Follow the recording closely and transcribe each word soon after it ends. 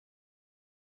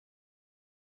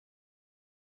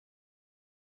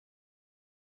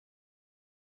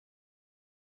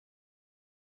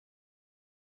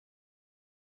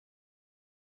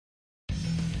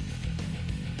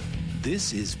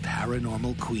This is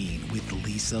Paranormal Queen with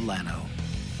Lisa Lano.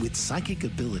 With psychic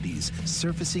abilities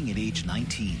surfacing at age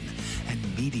 19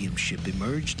 and mediumship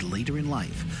emerged later in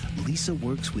life, Lisa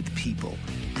works with people,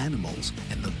 animals,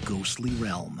 and the ghostly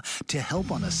realm to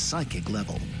help on a psychic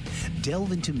level.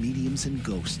 Delve into mediums and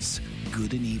ghosts,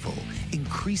 good and evil,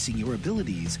 increasing your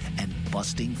abilities and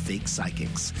busting fake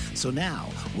psychics. So now,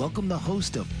 welcome the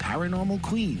host of Paranormal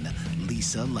Queen,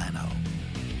 Lisa Lano.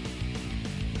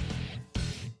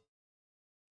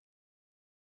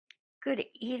 Good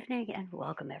evening and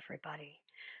welcome, everybody.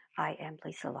 I am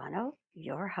Lisa Lano,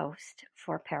 your host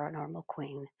for Paranormal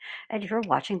Queen, and you're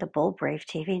watching the Bull Brave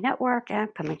TV network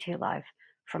and coming to you live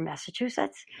from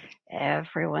Massachusetts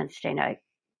every Wednesday night.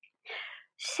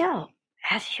 So,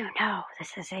 as you know,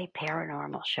 this is a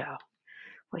paranormal show.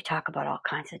 We talk about all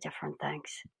kinds of different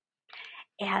things.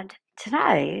 And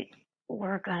tonight,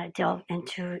 we're going to delve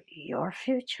into your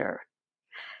future.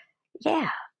 Yeah,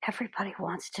 everybody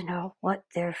wants to know what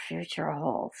their future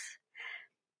holds.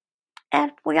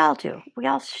 And we all do. We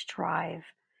all strive.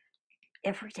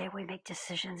 Every day we make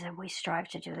decisions and we strive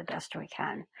to do the best we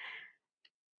can.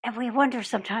 And we wonder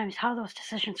sometimes how those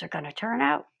decisions are going to turn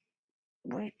out.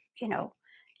 You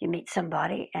meet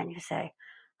somebody and you say,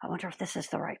 I wonder if this is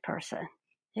the right person.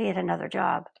 You get another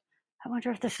job. I wonder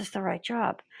if this is the right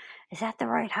job. Is that the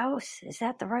right house? Is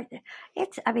that the right?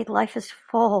 Life is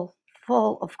full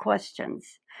of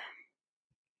questions.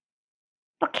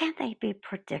 But can they be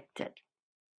predicted?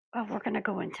 Well, we're going to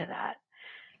go into that.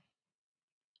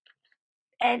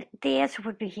 And the answer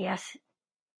would be yes,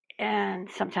 and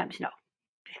sometimes no.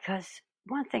 Because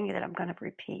one thing that I'm going to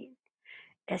repeat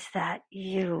is that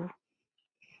you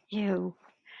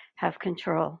have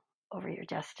control over your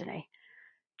destiny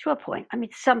to a point. I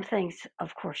mean, some things,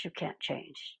 of course, you can't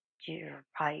change. Your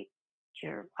height,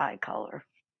 your eye color,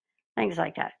 things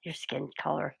like that, your skin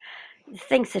color,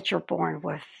 things that you're born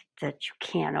with that you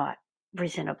cannot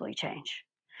reasonably change.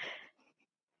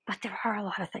 But there are a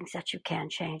lot of things that you can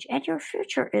change, and your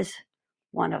future is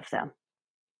one of them.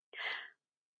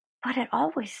 But it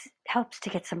always helps to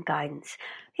get some guidance.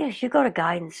 You go to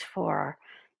guidance for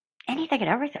anything and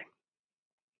everything.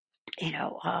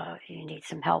 You need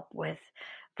some help with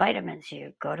vitamins.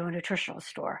 You go to a nutritional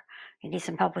store. You need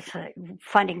some help with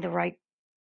finding the right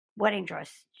wedding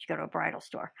dress. You go to a bridal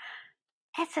store.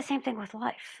 It's the same thing with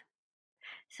life.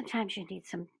 Sometimes you need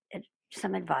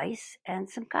some advice and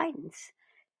some guidance.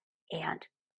 And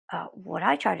what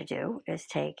I try to do is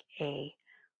take a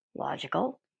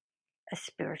logical, a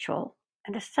spiritual,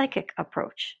 and a psychic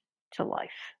approach to life.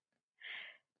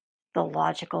 The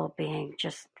logical being,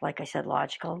 just like I said,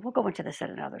 logical. We'll go into this at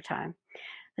another time.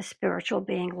 The spiritual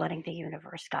being letting the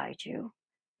universe guide you.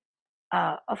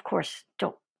 Of course,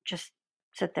 don't just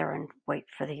sit there and wait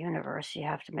for the universe. You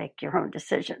have to make your own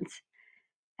decisions.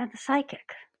 And the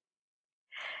psychic.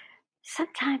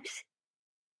 Sometimes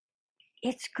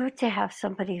it's good to have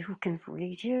somebody who can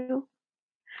read you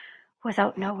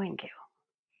without knowing you.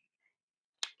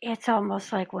 It's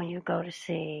almost like when you go to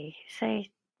see,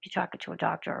 say, you're talking to a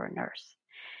doctor or a nurse,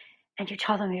 and you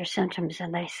tell them your symptoms,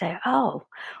 and they say, oh,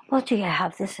 well, do you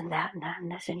have this and that and that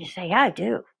and this? And you say, yeah, I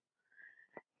do.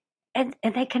 And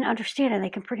they can understand, and they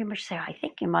can pretty much say, I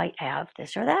think you might have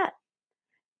this or that.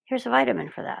 Here's a vitamin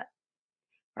for that.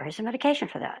 Or here's a medication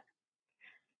for that.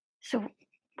 So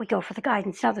we go for the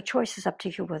guidance. Now the choice is up to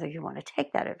you whether you want to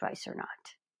take that advice or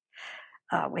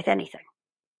not, with anything.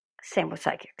 Same with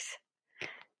psychics.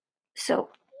 So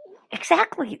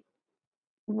exactly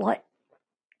what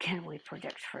can we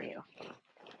predict for you?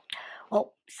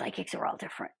 Well, psychics are all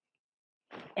different.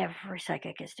 Every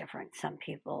psychic is different. Some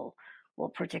people will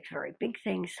predict very big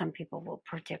things. Some people will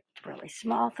predict really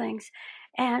small things.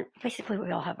 And basically,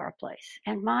 we all have our place.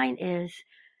 And mine is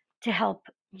to help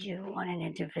you on an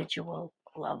individual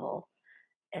level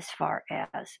as far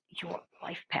as your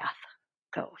life path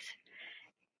goes.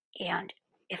 And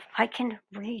if I can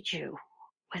read you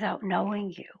without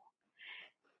knowing you,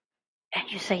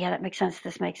 and you say, yeah, that makes sense,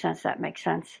 this makes sense, that makes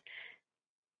sense,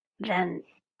 then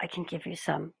I can give you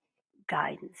some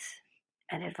guidance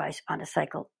and advice on a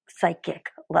psychic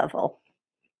level.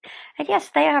 And yes,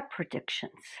 they are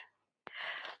predictions.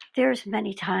 There's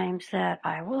many times that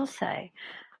I will say,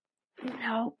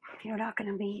 no, you're not going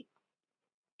to meet,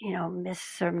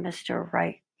 Miss or Mr.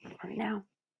 right now.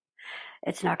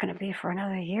 It's not going to be for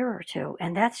another year or two.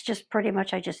 And that's just pretty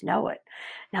much, I just know it.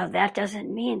 Now, that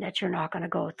doesn't mean that you're not going to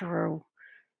go through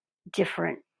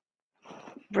different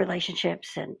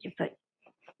relationships, but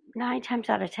 9 times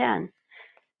out of 10,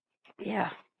 yeah,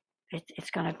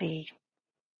 it's going to be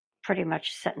pretty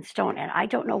much set in stone. And I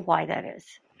don't know why that is.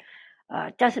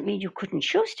 It doesn't mean you couldn't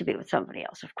choose to be with somebody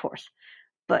else, of course.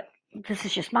 But this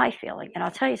is just my feeling, and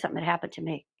I'll tell you something that happened to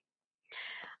me.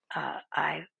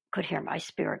 I could hear my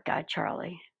spirit guide,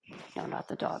 Charlie, no, not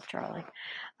the dog, Charlie,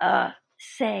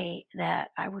 say that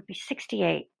I would be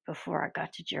 68 before I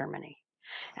got to Germany.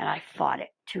 And I fought it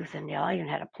tooth and nail. I even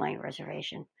had a plane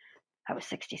reservation. I was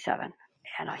 67.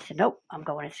 And I said, nope, I'm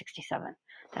going at 67.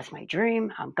 That's my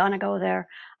dream. I'm going to go there.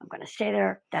 I'm going to stay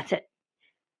there. That's it.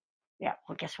 Yeah,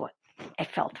 well, guess what? It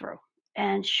fell through.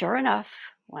 And sure enough,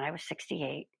 when I was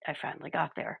 68, I finally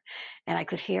got there. And I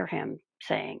could hear him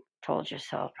saying, told you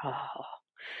so. Oh,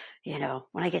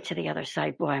 when I get to the other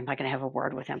side, boy, am I going to have a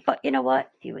word with him. But you know what?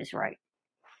 He was right.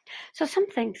 So some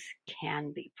things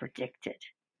can be predicted.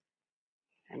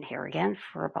 And here again,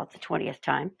 for about the 20th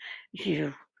time,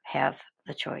 you have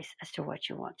the choice as to what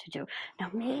you want to do. Now,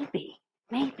 maybe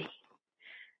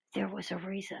there was a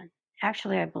reason.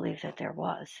 Actually, I believe that there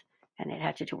was, and it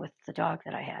had to do with the dog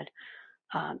that I had.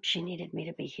 She needed me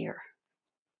to be here.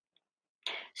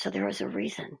 So there was a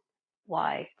reason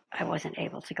why I wasn't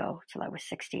able to go till I was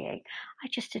 68. I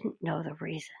just didn't know the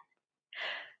reason.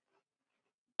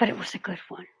 But it was a good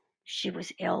one. She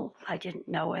was ill. I didn't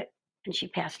know it. And she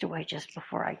passed away just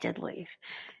before I did leave.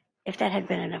 If that had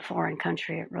been in a foreign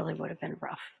country, it really would have been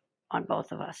rough on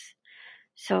both of us.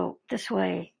 So this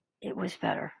way, it was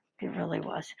better. It really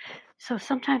was. So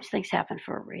sometimes things happen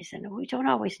for a reason. We don't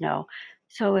always know.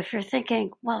 So if you're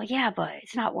thinking, well, yeah, but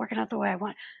it's not working out the way I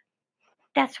want,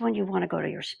 that's when you want to go to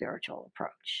your spiritual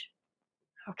approach.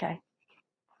 Okay?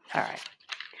 All right.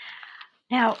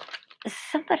 Now,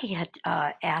 somebody had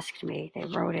asked me, they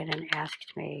wrote in and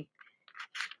asked me,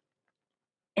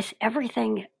 is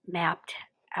everything mapped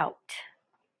out?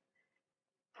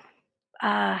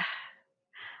 I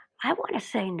want to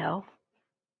say no.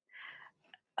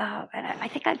 And I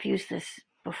think I've used this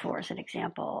before as an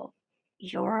example.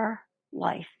 Your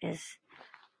life is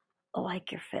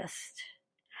like your fist,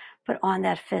 but on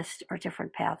that fist are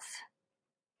different paths,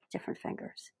 different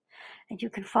fingers. And you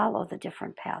can follow the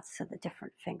different paths of the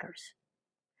different fingers.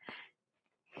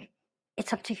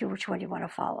 It's up to you which one you want to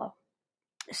follow.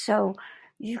 So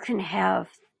you can have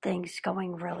things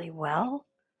going really well.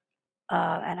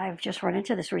 And I've just run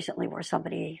into this recently where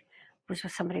somebody was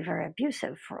with somebody very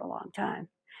abusive for a long time.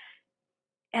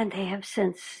 And they have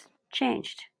since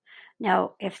changed.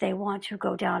 Now, if they want to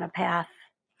go down a path,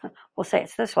 we'll say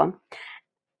it's this one,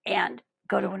 and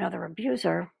go to another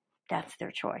abuser, that's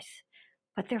their choice.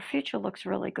 But their future looks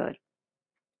really good.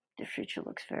 Their future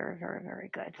looks very, very, very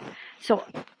good. So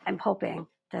I'm hoping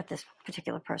that this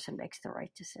particular person makes the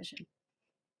right decision.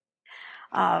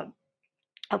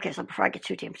 Okay, so before I get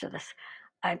too deep into this,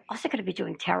 I'm also going to be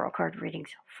doing tarot card readings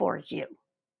for you.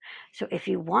 So if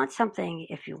you want something,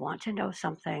 if you want to know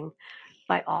something,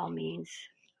 by all means,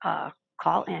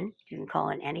 call in. You can call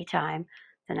in anytime.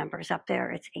 The number is up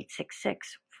there. It's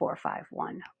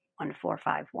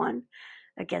 866-451-1451.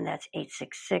 Again, that's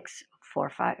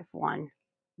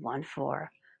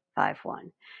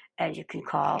 866-451-1451. And you can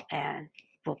call and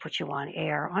we'll put you on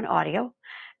air on audio.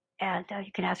 And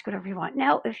you can ask whatever you want.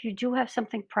 Now, if you do have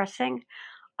something pressing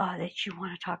that you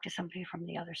want to talk to somebody from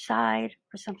the other side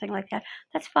or something like that,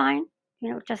 that's fine.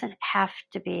 It doesn't have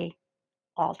to be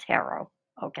all tarot,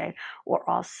 okay, or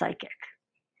all psychic.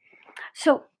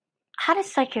 So, how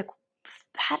does psychics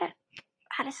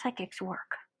work?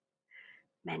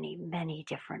 Many, many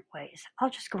different ways. I'll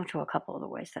just go into a couple of the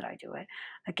ways that I do it.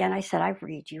 Again, I said I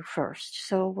read you first.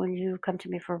 So when you come to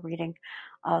me for a reading,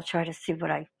 I'll try to see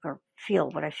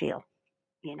feel what I feel.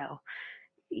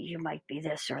 You might be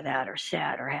this or that or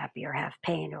sad or happy or have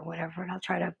pain or whatever, and I'll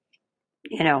try to,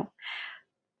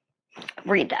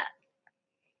 read that.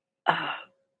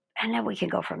 And then we can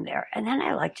go from there. And then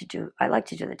I like to do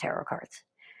the tarot cards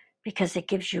because it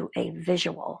gives you a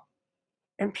visual.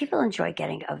 And people enjoy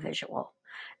getting a visual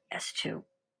as to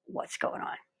what's going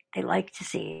on. They like to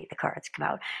see the cards come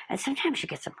out. And sometimes you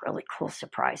get some really cool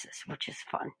surprises, which is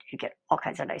fun. You get all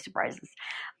kinds of nice surprises.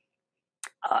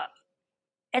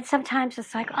 And sometimes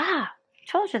it's like,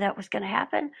 told you that was going to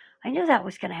happen. I knew that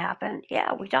was going to happen.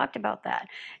 Yeah, we talked about that.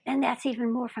 And that's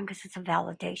even more fun because it's a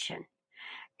validation.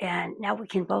 And now we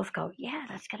can both go, yeah,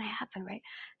 that's going to happen, right?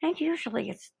 And usually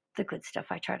it's the good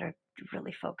stuff. I try to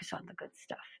really focus on the good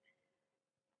stuff.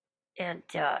 And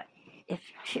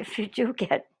if you do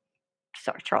get,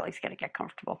 sorry, Charlie's going to get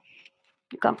comfortable.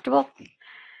 You comfortable?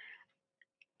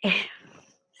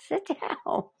 Sit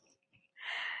down.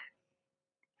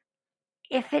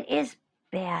 If it is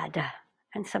bad,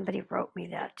 and somebody wrote me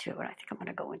that too, and I think I'm going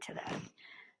to go into that.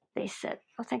 They said,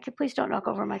 oh, thank you. Please don't knock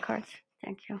over my cards.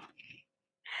 Thank you.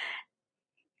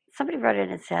 Somebody wrote in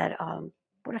and said,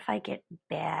 what if I get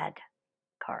bad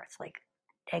cards, like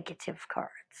negative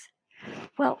cards?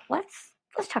 Well, let's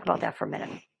talk about that for a minute.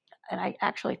 And I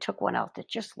actually took one out that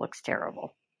just looks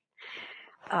terrible.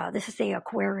 This is the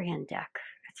Aquarian deck.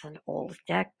 It's an old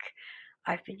deck.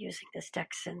 I've been using this deck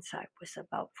since I was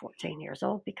about 14 years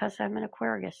old because I'm an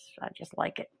Aquarius. I just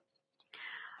like it.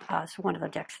 It's one of the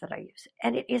decks that I use.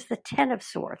 And it is the Ten of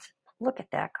Swords. Look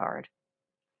at that card.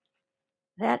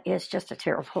 That is just a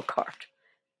terrible card.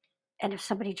 And if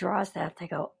somebody draws that, they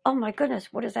go, oh my goodness,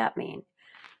 what does that mean?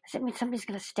 Does it mean somebody's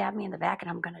going to stab me in the back and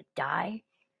I'm going to die?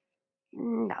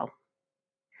 No.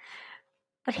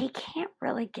 But he can't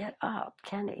really get up,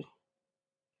 can he?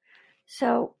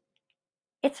 So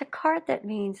it's a card that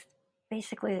means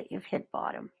basically that you've hit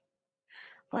bottom.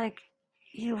 Like,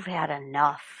 you've had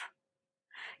enough.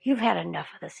 You've had enough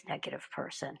of this negative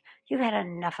person. You've had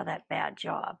enough of that bad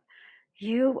job.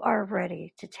 You are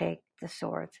ready to take the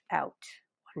swords out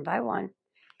one by one,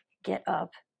 get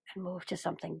up, and move to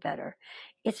something better.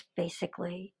 It's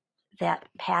basically that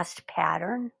past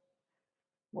pattern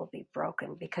will be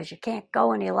broken because you can't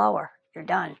go any lower. You're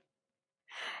done.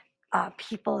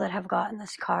 People that have gotten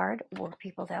this card were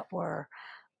people that were,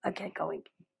 again,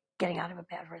 getting out of a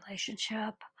bad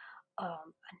relationship, a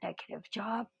negative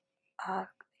job,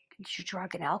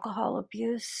 drug and alcohol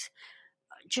abuse,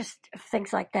 just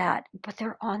things like that. But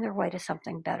they're on their way to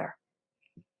something better.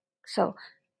 So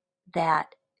that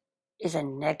is a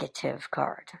negative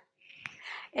card.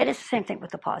 It is the same thing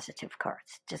with the positive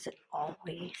cards. Does it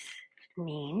always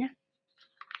mean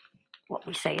what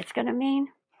we say it's going to mean?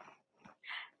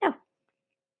 No,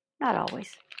 not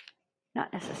always.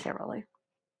 Not necessarily.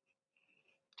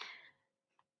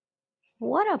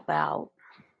 What about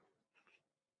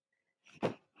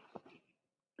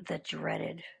the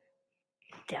dreaded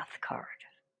death card?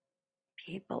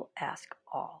 People ask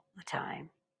all the time,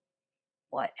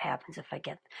 what happens if I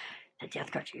get the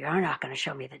death card? You're not going to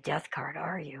show me the death card,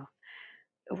 are you?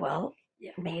 Well,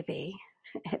 maybe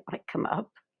it might come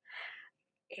up.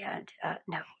 And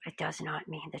no, it does not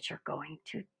mean that you're going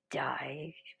to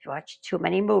die. If you watch too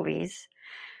many movies,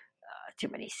 too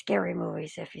many scary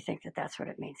movies, if you think that that's what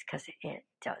it means, because it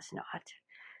does not.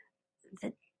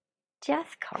 The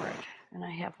death card, and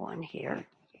I have one here.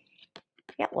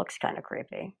 It looks kind of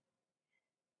creepy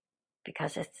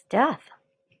because it's death.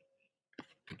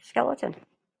 Skeleton.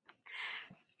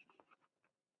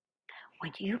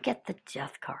 When you get the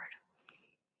death card,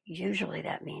 usually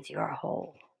that means your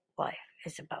whole life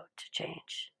is about to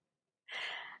change.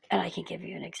 And I can give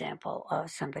you an example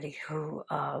of somebody who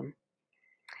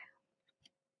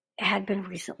had been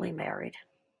recently married,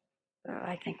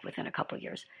 I think within a couple of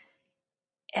years.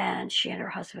 And she and her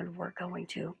husband were going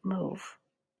to move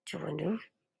to a new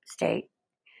state,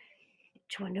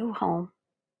 to a new home.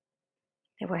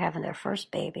 They were having their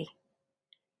first baby,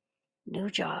 new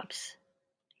jobs,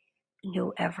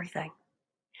 new everything.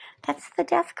 That's the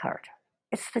death card.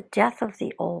 It's the death of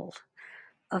the old,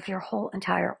 of your whole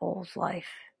entire old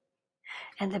life,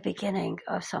 and the beginning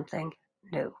of something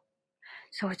new.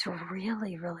 So it's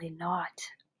really, really not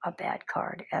a bad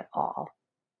card at all.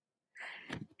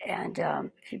 And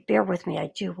if you bear with me, I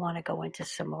do want to go into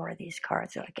some more of these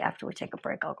cards. Like after we take a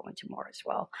break, I'll go into more as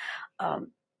well.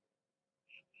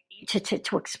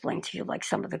 To explain to you like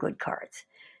some of the good cards.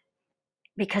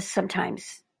 Because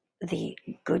sometimes the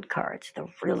good cards, the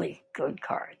really good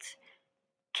cards,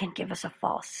 can give us a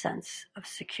false sense of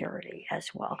security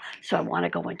as well. So I want to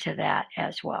go into that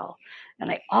as well. And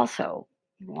I also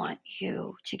want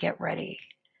you to get ready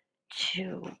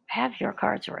to have your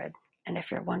cards read. And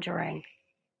if you're wondering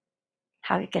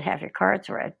how you can have your cards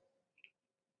read,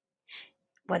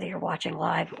 whether you're watching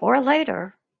live or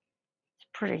later, it's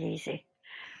pretty easy.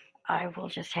 I will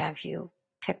just have you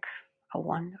pick a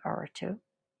one or a two,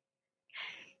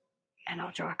 and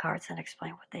I'll draw cards and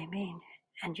explain what they mean,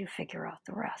 and you figure out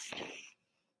the rest.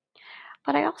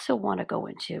 But I also want to go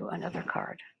into another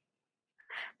card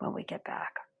when we get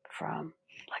back from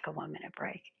like a 1 minute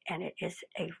break, and it is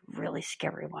a really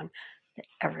scary one that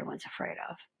everyone's afraid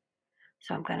of.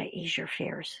 So I'm going to ease your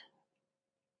fears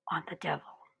on the devil.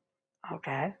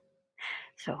 Okay?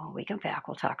 So when we come back,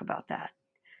 we'll talk about that.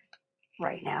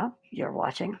 Right now, you're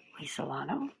watching Lisa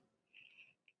Lano,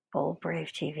 Bold Brave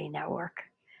TV Network.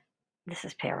 This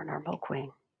is Paranormal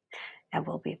Queen, and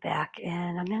we'll be back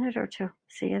in a minute or two.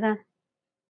 See you then.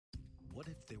 What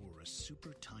if there were a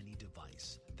super tiny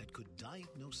device that could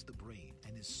diagnose the brain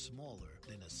and is smaller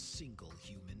than a single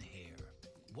human hair?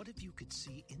 What if you could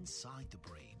see inside the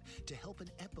brain to help an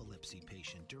epilepsy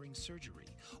patient during surgery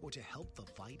or to help the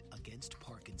fight against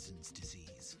Parkinson's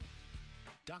disease?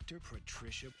 Dr.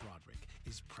 Patricia Broderick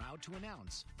is proud to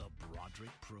announce the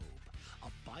Broderick Probe,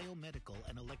 a biomedical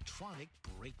and electronic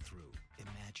breakthrough.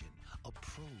 Imagine a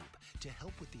probe to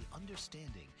help with the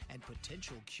understanding and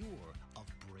potential cure of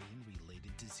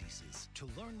brain-related diseases. To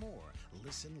learn more,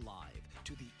 listen live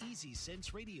to the Easy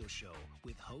Sense Radio Show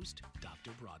with host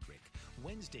Dr. Broderick,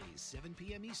 Wednesdays 7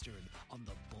 p.m. Eastern on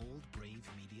the Bold Brave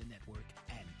Media Network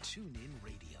and TuneIn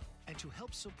Radio. And to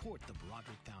help support the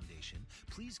Broderick Foundation,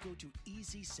 please go to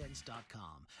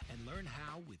EasySense.com and learn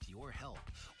how, with your help,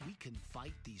 we can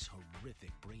fight these horrific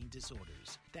brain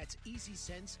disorders. That's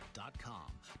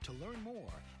EasySense.com to learn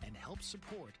more and help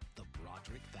support the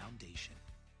Broderick Foundation.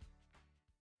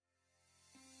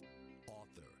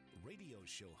 Author, radio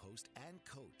show host, and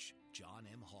coach John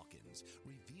M. Hawkins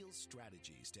reveals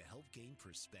strategies to help gain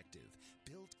perspective,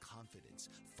 build confidence,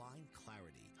 find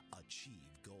clarity,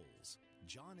 achieve goals.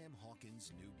 John M.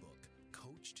 Hawkins' new book,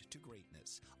 Coached to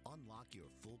Greatness, Unlock Your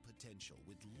Full Potential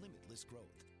with Limitless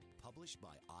Growth, published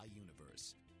by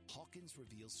iUniverse. Hawkins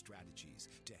reveals strategies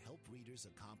to help readers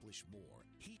accomplish more.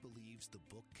 He believes the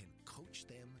book can coach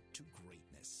them to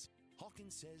greatness.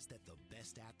 Hawkins says that the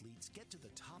best athletes get to the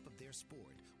top of their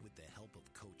sport with the help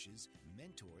of coaches,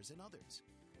 mentors, and others.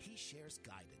 He shares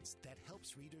guidance that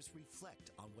helps readers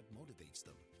reflect on what motivates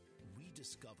them,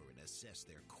 rediscover and assess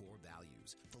their core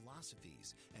values,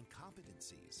 philosophies, and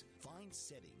competencies, find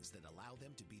settings that allow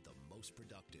them to be the most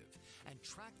productive, and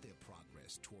track their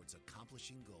progress towards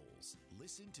accomplishing goals.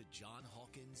 Listen to John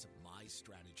Hawkins' My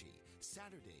Strategy,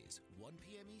 Saturdays, 1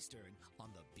 p.m. Eastern on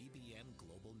the BBM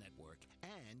Global Network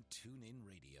and TuneIn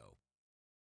Radio.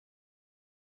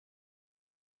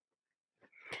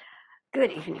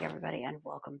 Good evening, everybody, and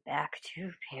welcome back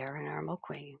to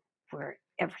ParanormalQueen, where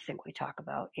everything we talk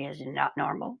about is not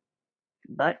normal,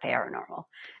 but paranormal,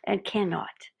 and cannot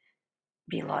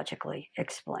be logically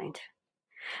explained,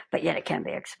 but yet it can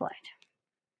be explained.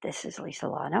 This is Lisa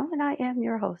Lano, and I am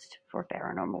your host for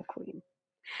ParanormalQueen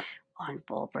on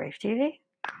Bull Brave TV.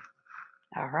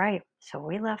 All right, so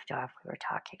we left off, we were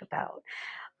talking about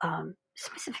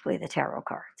specifically the tarot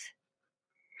cards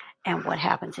and what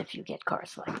happens if you get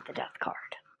cards like the Death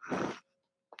card.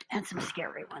 And some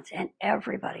scary ones. And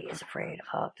everybody is afraid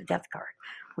of the Death card,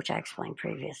 which I explained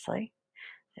previously.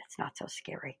 That's not so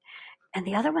scary. And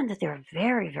the other one that they're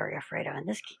very, very afraid of,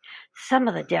 and some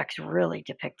of the decks really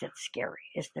depict it scary,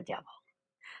 is the Devil.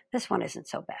 This one isn't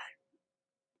so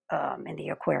bad in the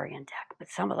Aquarian deck, but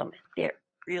some of them, they're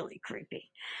really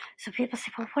creepy. So people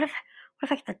say, well, what if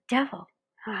I get the Devil?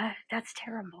 That's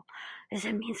terrible. Does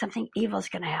it mean something evil is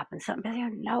going to happen?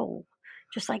 Something? No.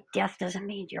 Just like death doesn't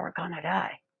mean you're going to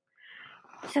die.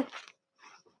 So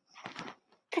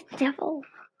the Devil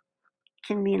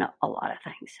can mean a lot of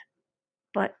things,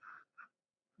 but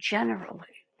generally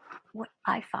what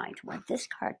I find when this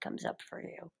card comes up for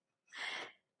you,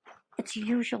 it's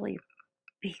usually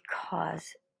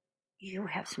because you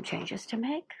have some changes to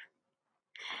make,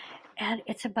 and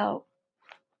it's about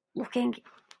looking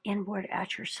inward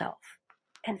at yourself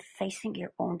and facing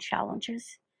your own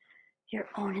challenges, your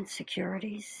own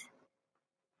insecurities,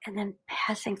 and then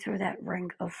passing through that ring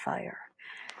of fire.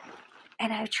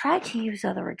 And I've tried to use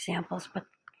other examples, but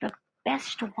the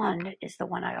best one is the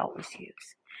one I always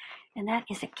use. And that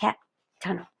is a cat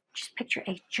tunnel. Just picture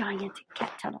a giant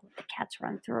cat tunnel that the cats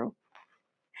run through.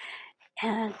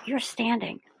 And you're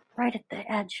standing right at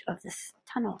the edge of this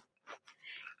tunnel.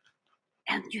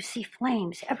 And you see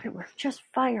flames everywhere, just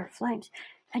fire, flames.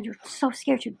 And you're so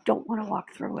scared you don't want to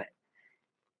walk through it.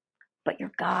 But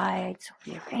your guides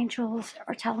or your angels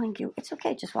are telling you, it's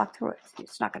okay, just walk through it.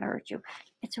 It's not going to hurt you.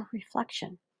 It's a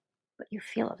reflection, but you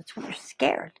feel it. It's when you're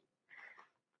scared.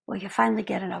 Well, you finally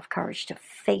get enough courage to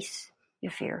face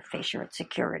your fear, face your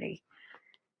insecurity.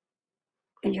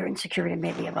 And your insecurity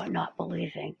may be about not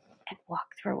believing, and walk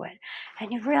through it.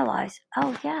 And you realize,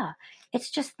 oh yeah, it's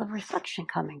just the reflection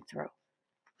coming through.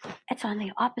 It's on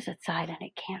the opposite side and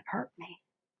it can't hurt me.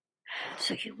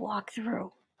 So you walk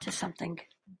through to something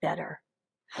better.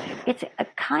 It's a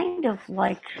kind of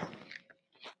like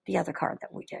the other card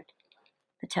that we did,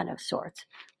 the Ten of Swords,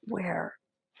 where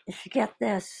if you get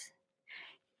this,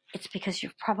 it's because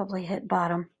you've probably hit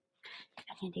bottom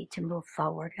and you need to move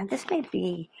forward. And this may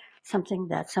be something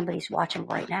that somebody's watching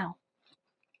right now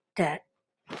that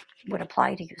would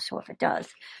apply to you. So if it does,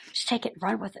 just take it and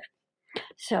run with it.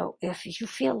 So if you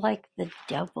feel like the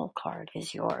Devil card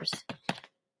is yours,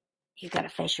 you got to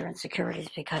face your insecurities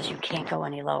because you can't go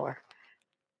any lower.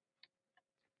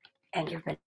 And you've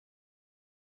been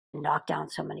knocked down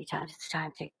so many times. It's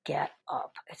time to get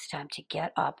up. It's time to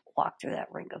get up, walk through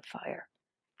that ring of fire,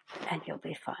 and you'll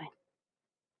be fine.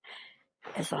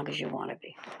 As long as you want to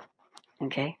be.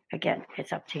 Okay? Again,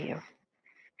 it's up to you.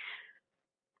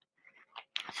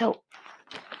 So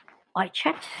I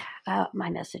checked my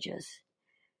messages,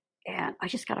 and I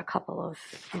just got a couple of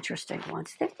interesting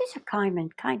ones. These are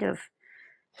kind of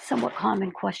somewhat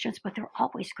common questions, but they're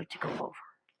always good to go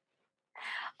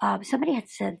over. Somebody had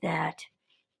said that,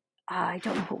 I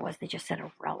don't know who it was, they just said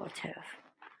a relative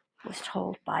was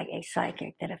told by a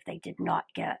psychic that if they did not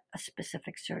get a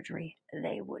specific surgery,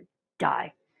 they would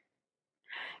die.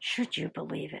 Should you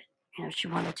believe it? She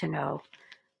wanted to know,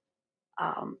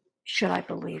 should I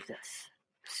believe this?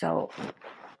 So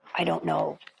I don't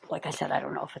know. Like I said, I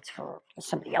don't know if it's for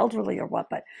somebody elderly or what,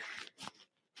 but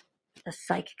the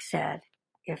psychic said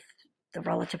if the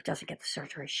relative doesn't get the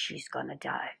surgery, she's going to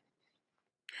die.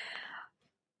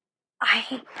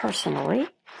 I personally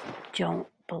don't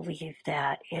believe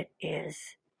that it is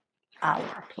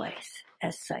our place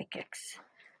as psychics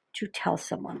to tell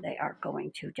someone they are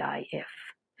going to die if.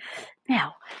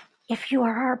 Now, if you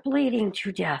are bleeding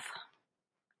to death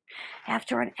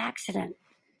after an accident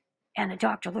and a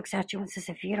doctor looks at you and says,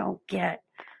 if you don't get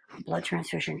a blood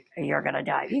transfusion, you're going to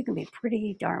die, you can be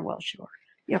pretty darn well sure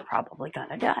you're probably going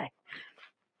to die.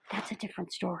 That's a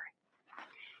different story.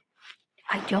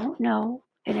 I don't know.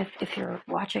 And if you're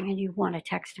watching and you want to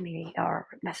text me or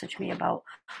message me about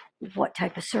what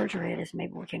type of surgery it is,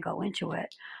 maybe we can go into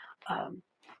it.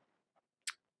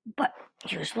 But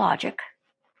use logic.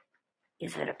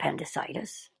 Is it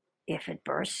appendicitis? If it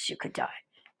bursts, you could die.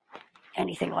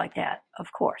 Anything like that,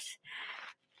 of course.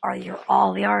 Are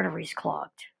all the arteries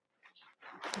clogged?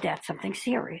 That's something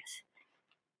serious.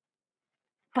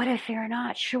 But if you're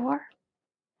not sure,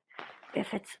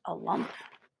 if it's a lump,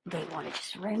 they want to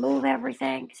just remove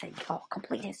everything, say,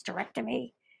 complete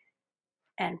hysterectomy,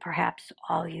 and perhaps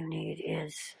all you need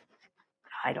is,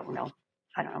 I don't know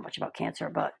much about cancer,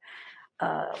 but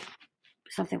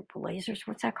something with lasers,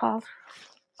 what's that called?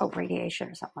 Radiation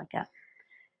or something like that.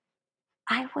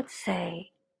 I would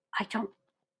say I don't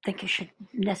think you should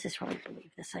necessarily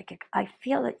believe the psychic. I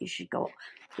feel that you should go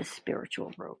the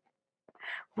spiritual route,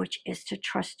 which is to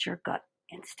trust your gut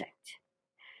instinct.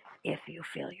 If you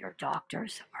feel your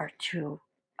doctors are too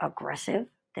aggressive,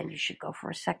 then you should go for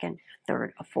a second,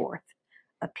 third, a fourth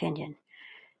opinion,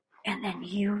 and then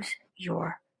use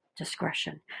your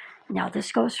discretion. Now,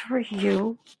 this goes for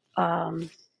you. I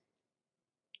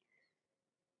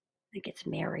think it's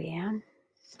Marianne,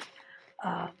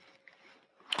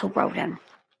 who wrote in,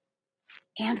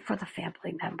 and for the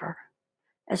family member,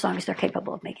 as long as they're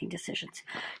capable of making decisions.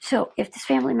 So if this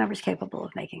family member is capable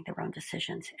of making their own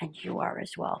decisions, and you are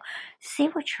as well,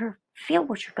 feel what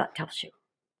your gut tells you.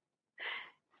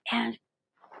 And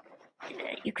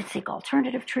you could seek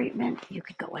alternative treatment. You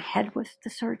could go ahead with the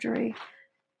surgery,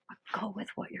 but go with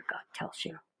what your gut tells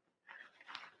you,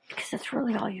 because that's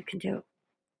really all you can do.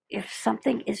 If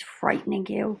something is frightening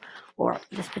you, or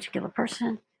this particular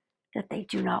person, that they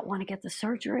do not want to get the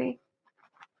surgery,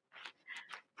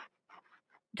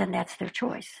 then that's their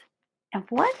choice. And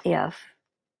what if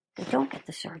they don't get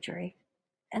the surgery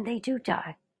and they do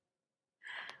die?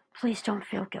 Please don't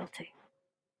feel guilty.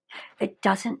 It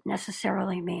doesn't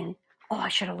necessarily mean, I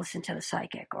should have listened to the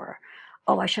psychic, or,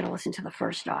 I should have listened to the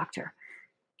first doctor.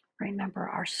 Remember,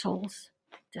 our souls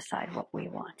decide what we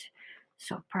want.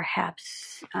 So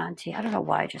perhaps Auntie, I don't know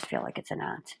why I just feel like it's an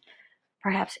aunt.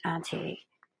 Perhaps Auntie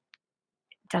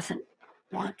doesn't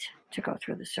want to go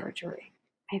through the surgery.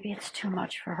 Maybe it's too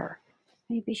much for her.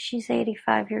 Maybe she's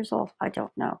 85 years old. I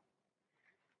don't know.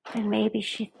 And maybe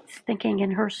she's thinking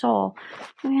in her soul,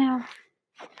 I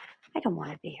don't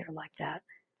want to be here like that.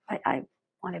 I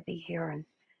want to be here and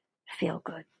feel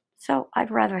good. So I'd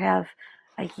rather have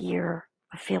a year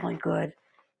of feeling good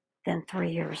than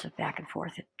 3 years of back and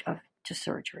forth to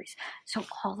surgeries. So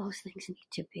all those things need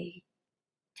to be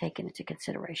taken into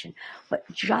consideration. But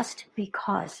just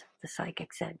because the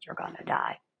psychic said you're going to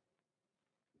die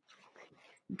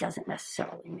doesn't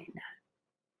necessarily mean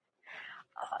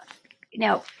that.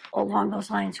 Now, along those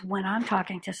lines, when I'm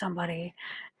talking to somebody,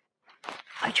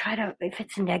 I try to, if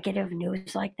it's negative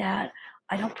news like that,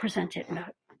 I don't present it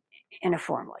in a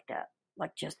form like that.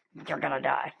 Like, just, you're going to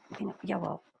die. Yeah,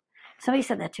 well, somebody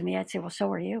said that to me, I'd say, well, so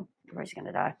are you. Everybody's going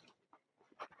to die.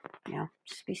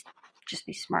 Just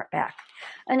be smart back.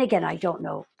 And again, I don't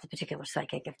know the particular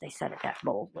psychic if they said it that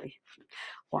boldly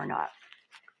or not.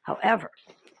 However,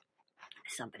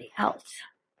 somebody else,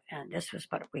 and this was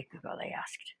about a week ago, they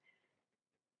asked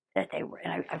that they were,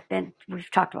 and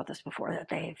we've talked about this before, that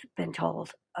they've been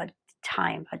told a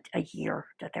year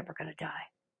that they were going to die.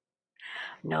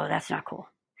 No, that's not cool.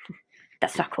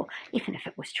 That's not cool, even if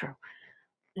it was true.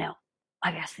 Now,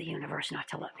 I've asked the universe not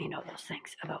to let me know those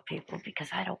things about people because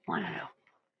I don't want to know.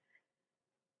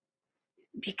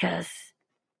 Because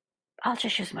I'll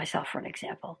just use myself for an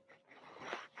example.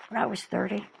 When I was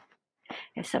 30,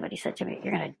 if somebody said to me,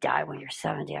 "You're going to die when you're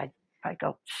 70," I'd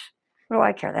go, "What do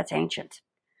I care? That's ancient.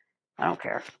 I don't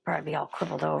care. Probably be all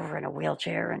crippled over in a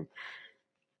wheelchair and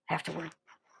have to wear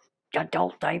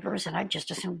adult diapers, and I'd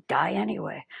just as soon die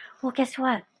anyway." Well, guess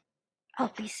what? I'll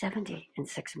be 70 in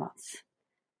 6 months.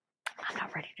 I'm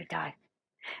not ready to die.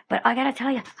 But I got to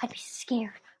tell you, I'd be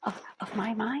scared of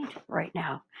my mind right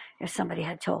now if somebody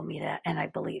had told me that and I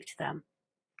believed them.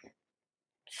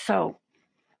 So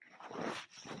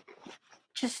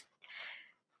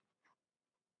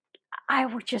I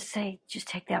would just say, just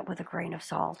take that with a grain of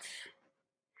salt.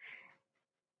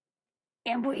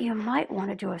 And what you might want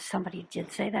to do if somebody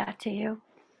did say that to you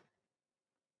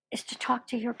is to talk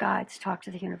to your guides, talk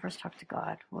to the universe, talk to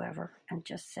God, whoever, and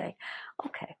just say,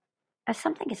 okay, if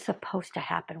something is supposed to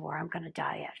happen where I'm going to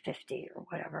die at 50 or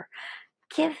whatever,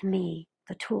 give me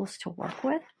the tools to work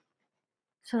with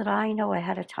so that I know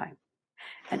ahead of time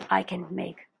and I can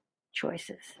make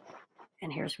choices.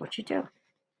 And here's what you do.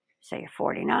 Say you're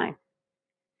 49.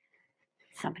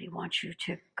 Somebody wants you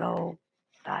to go,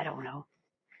 I don't know,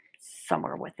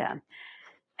 somewhere with them,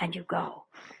 and you go.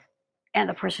 And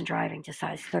the person driving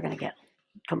decides they're going to get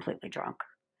completely drunk.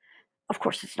 Of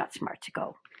course, it's not smart to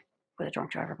go with a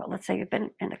drunk driver, but let's say you've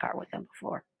been in the car with them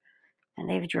before, and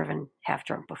they've driven half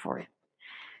drunk before you,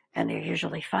 and they're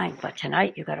usually fine, but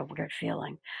tonight you got a weird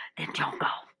feeling, then don't go.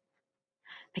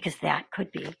 Because that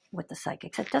could be what the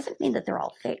psychic said. It doesn't mean that they're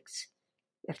all fakes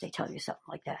if they tell you something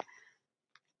like that,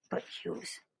 but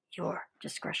use your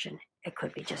discretion. It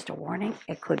could be just a warning.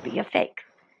 It could be a fake.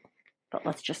 But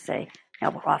let's just say, now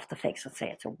we're off the fakes. Let's say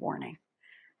it's a warning.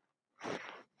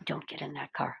 Don't get in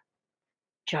that car.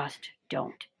 Just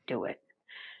don't do it.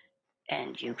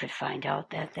 And you could find out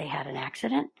that they had an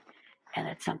accident and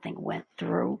that something went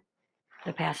through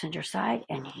the passenger side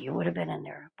and you would have been in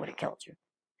there, would have killed you.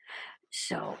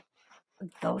 So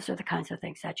those are the kinds of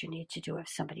things that you need to do if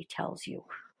somebody tells you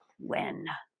when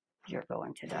you're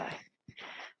going to die.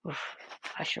 Oof,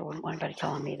 I sure wouldn't want anybody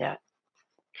telling me that.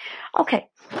 Okay,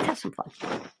 let's have some fun.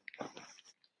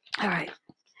 All right.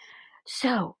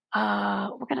 So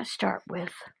we're going to start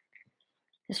with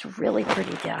this really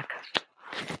pretty deck.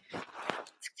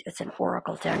 It's an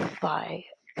oracle deck by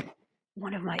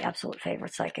one of my absolute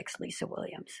favorite psychics, Lisa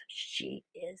Williams. She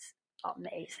is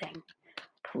amazing.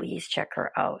 Please check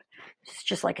her out. It's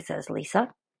just like it says,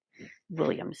 Lisa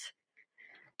Williams.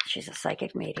 She's a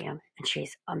psychic medium, and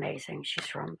she's amazing. She's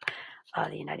from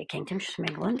the United Kingdom. She's from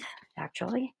England,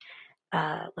 actually.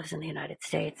 Lives in the United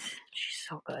States. She's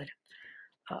so good.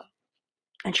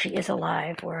 And she is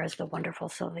alive, whereas the wonderful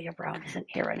Sylvia Brown isn't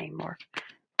here anymore.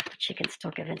 But she can still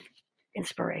give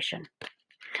inspiration.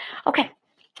 Okay,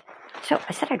 so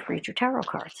I said I'd read your tarot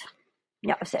cards.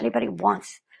 Now, if anybody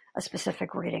wants a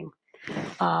specific reading,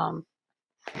 I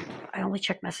only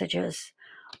check messages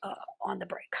on the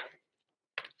break.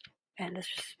 And this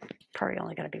is probably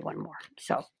only going to be one more.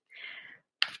 So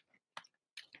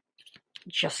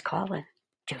just call in.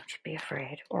 Don't be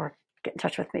afraid. Or get in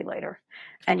touch with me later.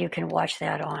 And you can watch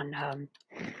that on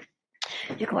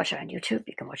you can watch it on YouTube.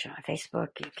 You can watch it on Facebook.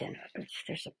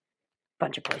 There's a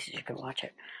bunch of places you can watch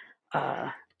it.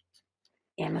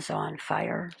 Amazon,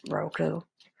 Fire, Roku.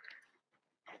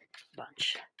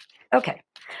 Bunch. Okay.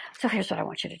 So here's what I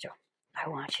want you to do. I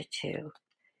want you to,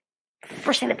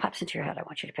 first thing that pops into your head, I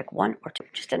want you to pick one or two,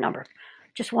 just a number,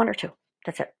 just one or two.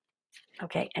 That's it.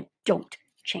 Okay. And don't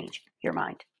change your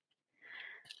mind.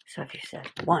 So if you said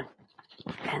one,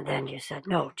 and then you said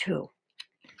no, two,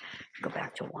 go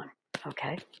back to one.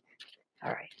 Okay.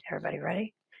 All right. Everybody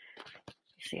ready?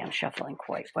 You see, I'm shuffling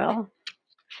quite well.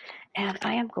 And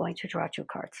I am going to draw two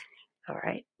cards. All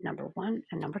right. Number one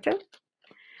and number two.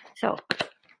 So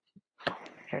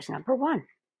here's number one.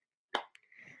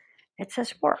 It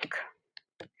says work.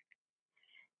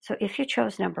 So if you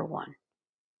chose number one,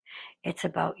 it's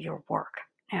about your work.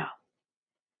 Now,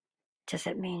 does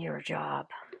it mean your job?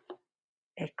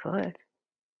 It could.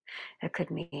 It could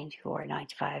mean your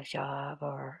 9-to-5 job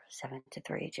or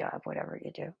 7-to-3 job, whatever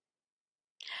you do.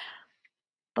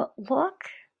 But look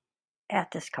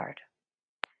at this card.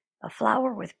 A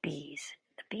flower with bees.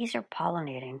 The bees are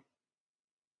pollinating.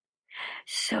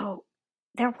 So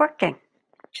they're working,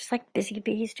 just like busy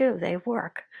bees do. They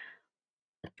work.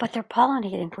 But they're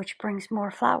pollinating, which brings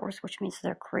more flowers, which means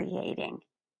they're creating.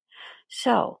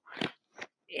 So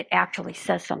it actually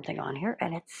says something on here,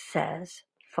 and it says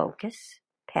focus,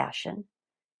 passion,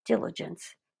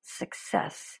 diligence,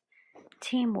 success,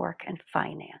 teamwork, and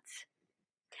finance.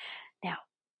 Now,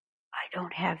 I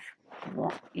don't have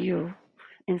you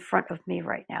in front of me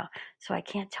right now. So I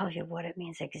can't tell you what it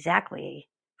means exactly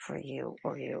for you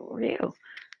or you or you.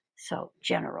 So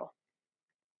general,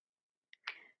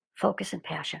 focus and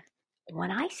passion.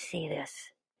 When I see this,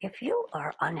 if you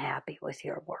are unhappy with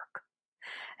your work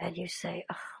and you say,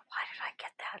 oh, why did I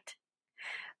get that?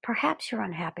 Perhaps you're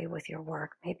unhappy with your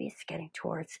work. Maybe it's getting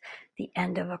towards the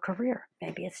end of a career.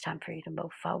 Maybe it's time for you to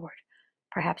move forward.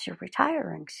 Perhaps you're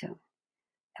retiring soon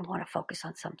and want to focus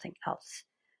on something else.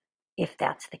 If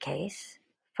that's the case,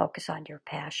 focus on your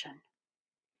passion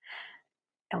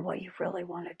and what you really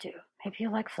want to do. Maybe you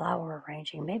like flower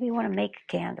arranging. Maybe you want to make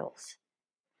candles.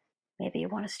 Maybe you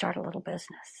want to start a little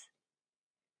business.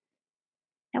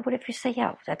 Now, what if you say,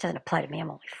 yeah, that doesn't apply to me. I'm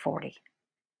only 40.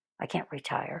 I can't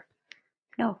retire.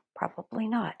 No, probably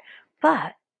not.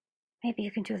 But maybe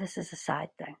you can do this as a side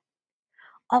thing.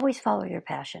 Always follow your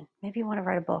passion. Maybe you want to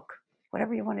write a book.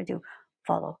 Whatever you want to do,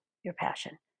 follow your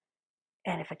passion.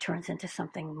 And if it turns into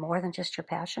something more than just your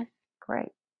passion,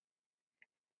 great.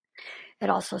 It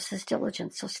also says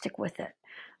diligence, so stick with it.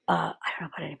 I don't know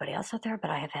about anybody else out there,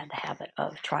 but I have had the habit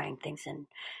of trying things, and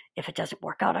if it doesn't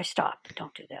work out, I stop.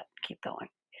 Don't do that. Keep going.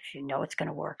 If you know it's going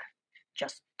to work,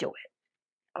 just do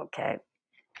it. Okay?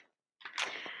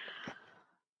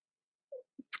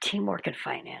 Teamwork and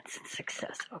finance and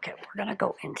success. Okay, we're going to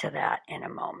go into that in a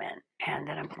moment, and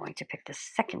then I'm going to pick the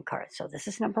second card. So this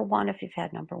is number one if you've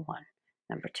had number one.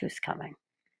 Number two's coming,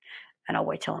 and I'll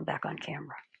wait till I'm back on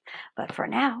camera. But for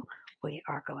now, we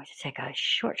are going to take a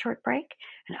short break,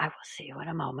 and I will see you in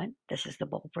a moment. This is the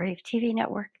Bold Brave TV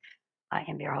Network. I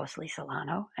am your host, Lisa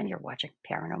Lano, and you're watching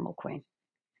Paranormal Queen.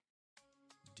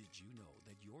 Did you know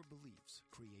that your beliefs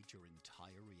create your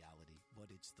entire reality,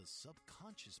 but it's the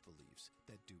subconscious beliefs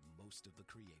that do most of the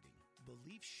creating?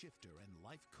 Belief shifter and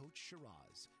life coach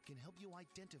Shiraz can help you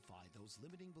identify those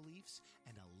limiting beliefs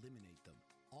and eliminate them,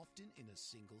 often in a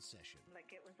single session.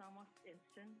 Like it was almost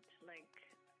instant, like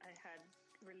I had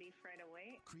relief right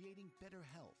away. Creating better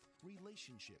health,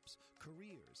 relationships,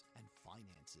 careers, and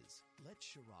finances. Let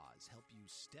Shiraz help you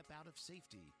step out of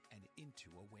safety and into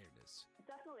awareness.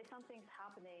 Definitely something's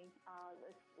happening.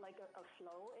 It's like a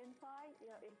flow inside.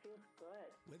 Yeah, it feels good.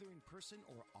 Whether in person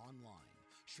or online,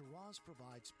 Shiraz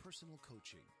provides personal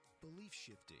coaching, belief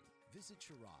shifting. Visit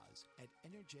Shiraz at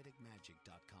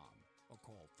energeticmagic.com or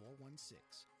call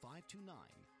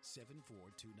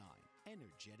 416-529-7429.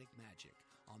 Energetic Magic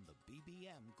on the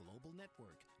BBM Global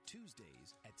Network,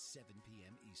 Tuesdays at 7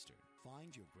 p.m. Eastern.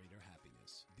 Find your greater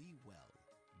happiness. Be well.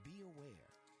 Be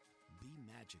aware. Be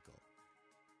magical.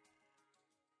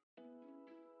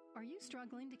 Are you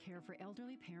struggling to care for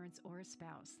elderly parents or a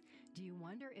spouse? Do you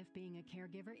wonder if being a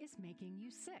caregiver is making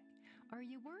you sick? Are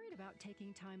you worried about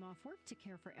taking time off work to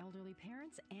care for elderly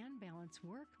parents and balance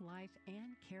work, life,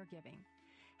 and caregiving?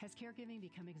 Has caregiving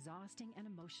become exhausting and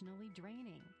emotionally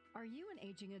draining? Are you an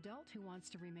aging adult who wants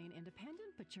to remain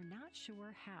independent, but you're not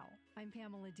sure how? I'm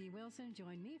Pamela D. Wilson.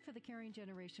 Join me for the Caring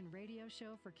Generation radio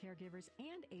show for caregivers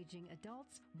and aging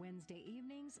adults, Wednesday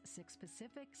evenings, 6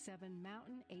 Pacific, 7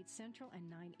 Mountain, 8 Central, and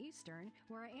 9 Eastern,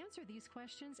 where I answer these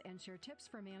questions and share tips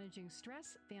for managing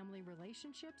stress, family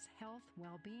relationships, health,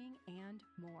 well-being, and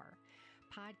more.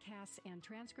 Podcasts and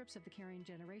transcripts of the Caring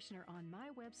Generation are on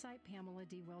my website,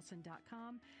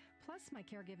 PamelaDWilson.com, plus my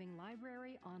caregiving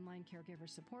library, online caregiver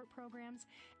support programs,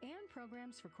 and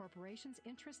programs for corporations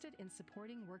interested in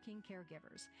supporting working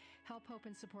caregivers. Help, hope,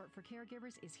 and support for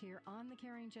caregivers is here on the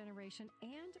Caring Generation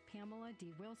and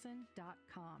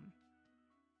PamelaDWilson.com.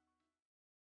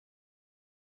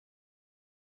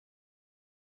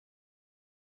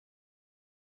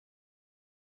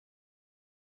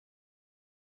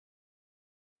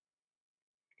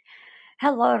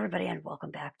 Hello, everybody, and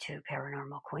welcome back to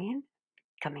Paranormal Queen,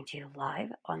 coming to you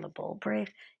live on the Bold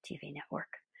Brave TV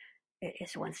Network. It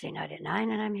is Wednesday night at 9,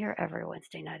 and I'm here every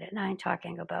Wednesday night at 9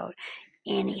 talking about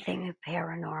anything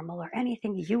paranormal or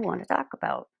anything you want to talk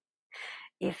about.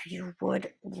 If you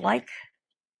would like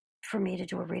for me to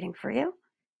do a reading for you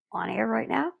on air right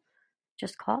now,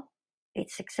 just call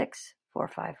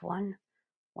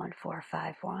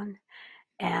 866-451-1451,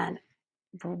 and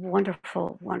the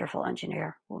wonderful, wonderful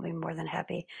engineer will be more than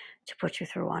happy to put you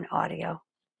through on audio.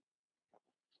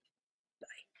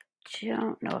 I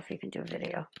don't know if you can do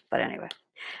video, but anyway.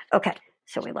 Okay,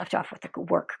 so we left off with the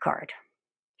work card,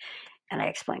 and I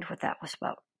explained what that was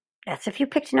about. That's if you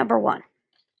picked number one.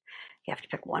 You have to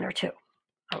pick one or two,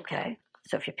 okay?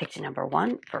 So if you picked number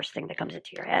one, first thing that comes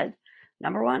into your head,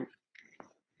 number one,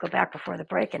 go back before the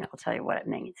break, and it'll tell you what it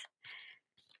means.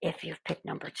 If you've picked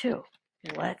number two,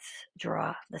 let's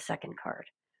draw the second card.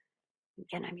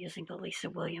 Again, I'm using the Lisa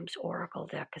Williams Oracle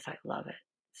deck because I love it.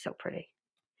 It's so pretty.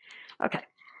 Okay.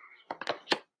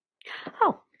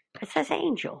 Oh, it says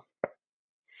angel.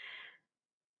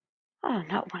 Oh,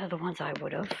 not one of the ones I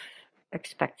would have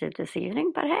expected this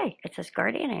evening, but hey, it says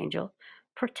guardian angel,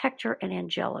 protector in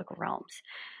angelic realms.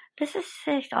 This is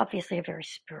obviously a very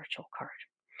spiritual card.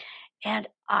 And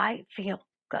I feel,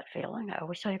 gut feeling, I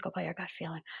always tell you go by your gut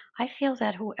feeling. I feel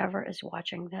that whoever is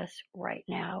watching this right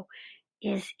now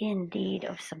is in need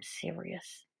of some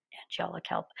serious angelic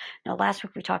help. Now, last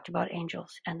week we talked about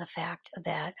angels and the fact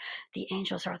that the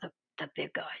angels are the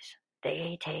big guys.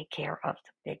 They take care of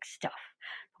the big stuff,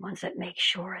 the ones that make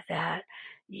sure that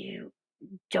you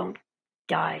don't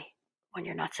die when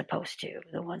you're not supposed to.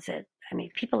 The ones that, I mean,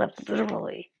 people have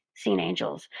literally seen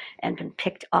angels and been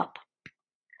picked up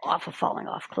off of falling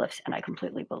off cliffs, and I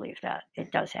completely believe that.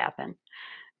 It does happen.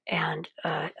 And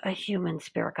a human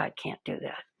spirit guide can't do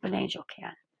that, but an angel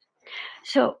can.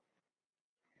 So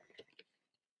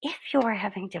if you're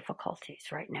having difficulties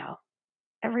right now,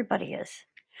 everybody is.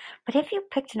 But if you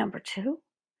picked number 2,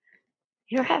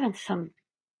 you're having some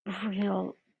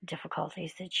real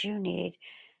difficulties that you need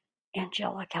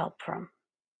angelic help from.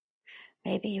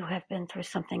 Maybe you have been through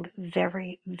something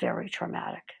very, very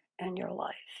traumatic in your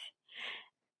life,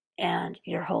 and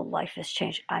your whole life has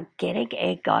changed. I'm getting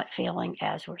a gut feeling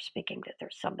as we're speaking that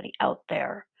there's somebody out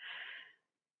there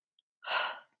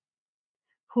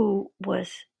who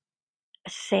was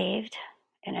saved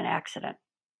in an accident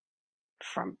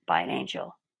by an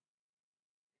angel,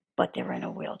 but they're in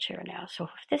a wheelchair now. So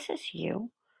if this is you,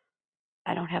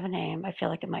 I don't have a name. I feel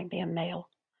like it might be a male.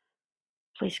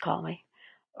 Please call me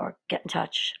or get in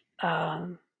touch.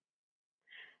 I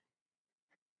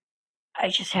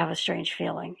just have a strange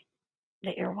feeling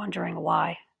that you're wondering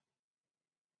why.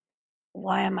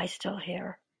 Why am I still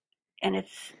here? And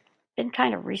it's been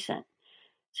kind of recent.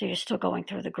 So you're still going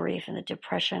through the grief and the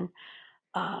depression.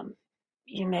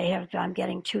 You may have, I'm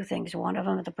getting 2 things. One of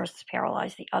them, the person's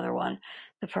paralyzed. The other one,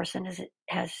 the person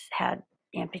has had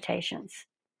amputations.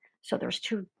 So there's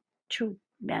two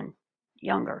men,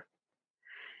 younger.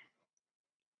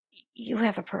 You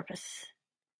have a purpose.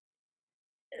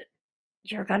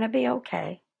 You're going to be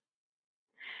okay.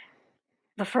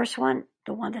 The first one,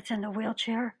 the one that's in the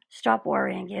wheelchair, stop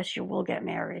worrying. Yes, you will get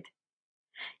married.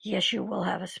 Yes, you will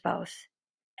have a spouse.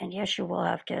 And yes, you will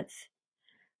have kids.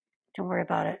 Don't worry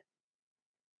about it.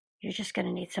 You're just going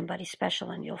to need somebody special,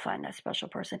 and you'll find that special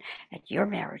person. And your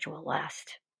marriage will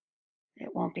last.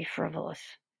 It won't be frivolous.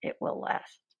 It will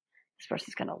last. This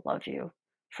person's going to love you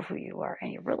for who you are.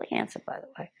 And you're really handsome, by the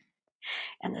way.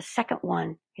 And the second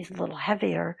one, he's a little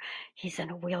heavier. He's in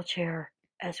a wheelchair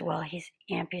as well. He's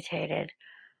amputated.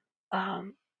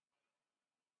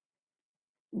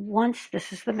 Once,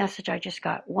 this is the message I just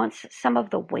got, once some of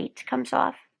the weight comes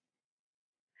off,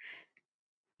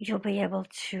 you'll be able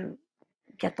to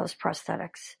get those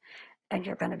prosthetics and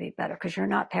you're going to be better because you're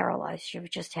not paralyzed. You've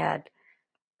just had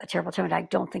a terrible time. And I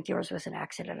don't think yours was an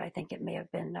accident. I think it may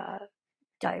have been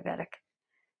diabetic.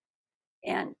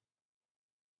 And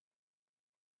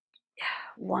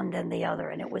one then the other,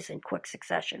 and it was in quick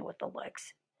succession with the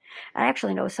legs. I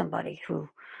actually know somebody who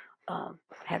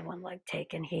had one leg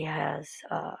taken. He has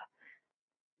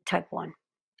type 1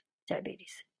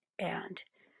 diabetes, and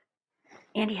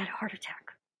he had a heart attack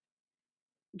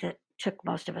that took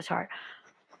most of his heart.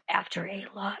 After a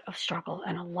lot of struggle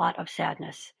and a lot of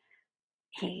sadness,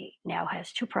 he now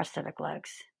has 2 prosthetic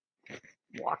legs,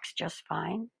 walks just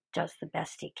fine, does the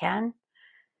best he can.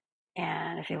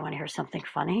 And if you want to hear something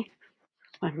funny,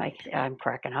 I'm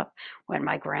cracking up, when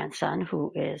my grandson,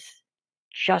 who has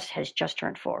just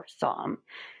turned 4, saw him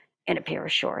in a pair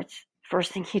of shorts,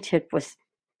 first thing he did was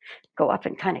go up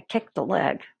and kind of kick the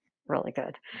leg really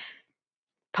good.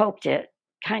 Poked it,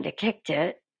 kind of kicked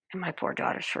it, and my poor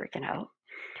daughter's freaking out.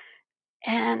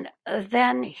 And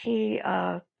then he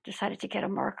decided to get a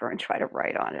marker and try to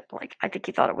write on it. Like, I think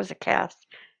he thought it was a cast.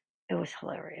 It was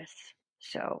hilarious.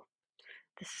 So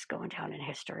this is going down in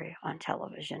history on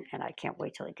television, and I can't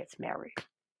wait till he gets married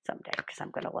someday because I'm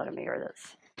going to let him hear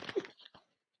this.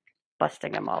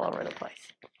 Busting him all over the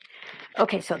place.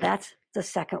 Okay, so that's the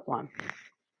second one.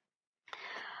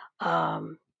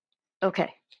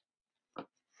 Okay.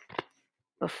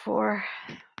 Before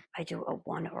I do a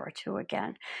 1 or a 2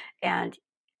 again, and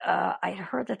I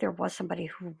heard that there was somebody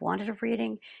who wanted a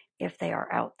reading. If they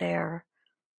are out there,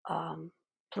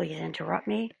 please interrupt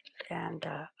me, and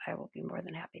I will be more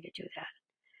than happy to do that.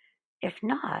 If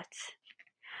not,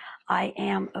 I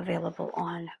am available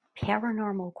on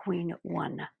ParanormalQueen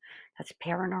 1. That's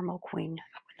ParanormalQueen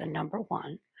with the number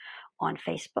 1 on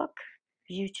Facebook,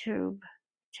 YouTube,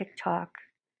 TikTok,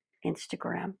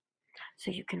 Instagram.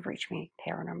 So you can reach me,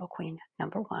 ParanormalQueen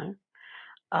number 1.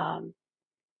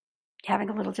 Having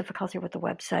a little difficulty with the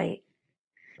website.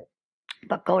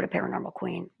 But go to Paranormal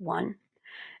Queen 1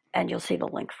 and you'll see the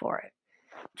link for it.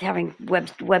 Having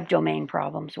web domain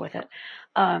problems with it.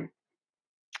 And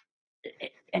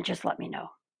just let me know.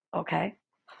 Okay?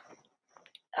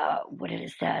 What it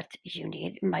is that you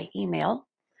need. My email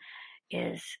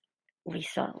is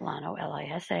Lisa Lano,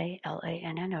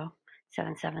 LISALANNO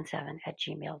 777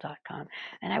 @gmail.com.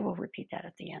 And I will repeat that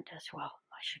at the end as well.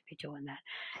 I should be doing that.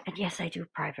 And yes, I do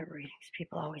private readings.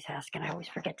 People always ask, and I always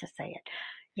forget to say it.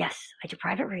 Yes, I do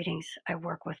private readings. I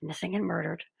work with missing and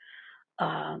murdered.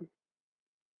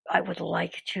 I would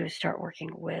like to start working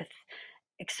with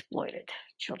exploited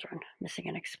children, missing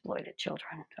and exploited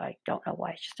children. I don't know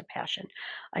why, it's just a passion.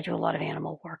 I do a lot of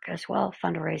animal work as well,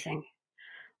 fundraising.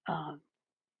 I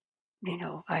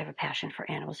have a passion for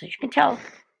animals, as you can tell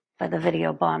by the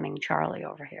video bombing Charlie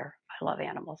over here. I love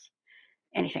animals.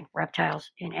 Anything,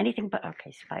 reptiles, and anything but,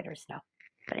 okay, spiders, no.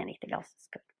 But anything else is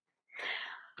good.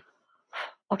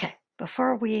 Okay,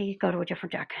 before we go to a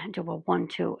different deck and do a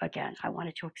 1-2 again, I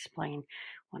wanted to explain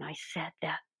when I said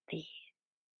that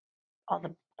all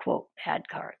the quote bad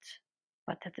cards,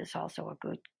 but that there's also a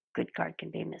good card can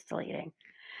be misleading.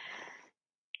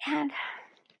 And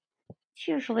it's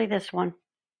usually this one,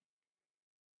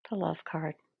 the love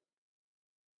card.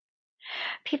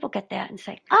 People get that and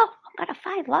say, oh, I'm going to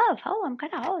find love.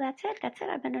 Oh, that's it.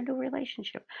 I'm in a new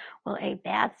relationship. Well, a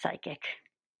bad psychic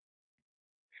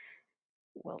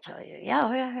will tell you, yeah,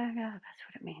 that's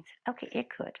what it means. Okay, it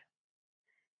could.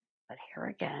 But here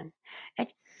again, and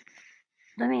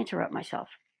let me interrupt myself.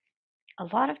 A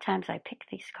lot of times I pick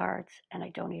these cards and I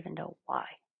don't even know why.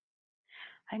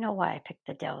 I know why I picked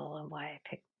the devil and why I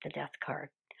picked the death card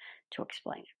to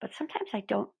explain it. But sometimes I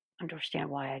don't understand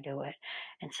why I do it.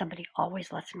 And somebody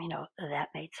always lets me know that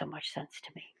made so much sense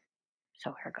to me.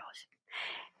 So here goes.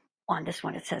 On this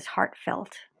one, it says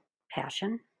heartfelt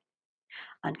passion,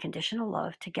 unconditional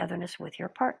love, togetherness with your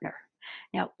partner.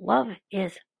 Now, love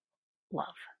is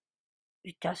love.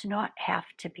 It does not have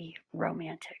to be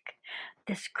romantic.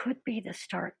 This could be the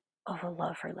start of a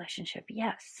love relationship.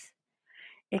 Yes.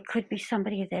 It could be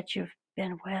somebody that you've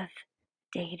been with,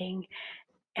 dating,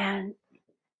 and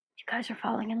you guys are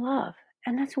falling in love.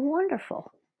 And that's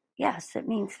wonderful. Yes, it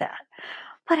means that.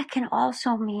 But it can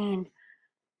also mean,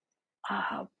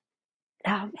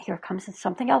 here comes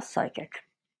something else psychic.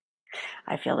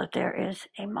 I feel that there is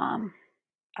a mom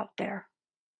out there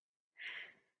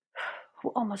who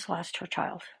almost lost her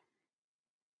child.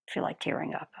 I feel like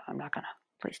tearing up. I'm not going to.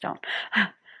 Please don't.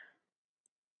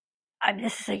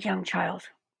 This is a young child,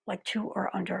 like 2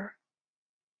 or under,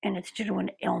 and it's due to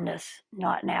an illness,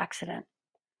 not an accident,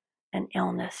 an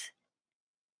illness.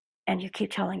 And you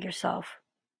keep telling yourself,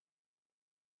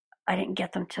 I didn't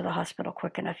get them to the hospital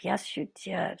quick enough. Yes, you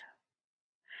did.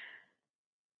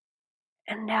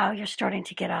 And now you're starting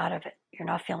to get out of it. You're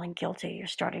not feeling guilty. You're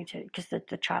starting to, because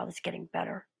the child is getting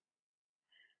better.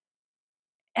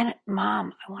 And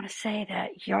Mom, I want to say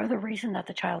that you're the reason that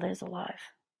the child is alive.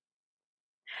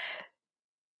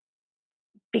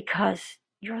 Because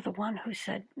you're the one who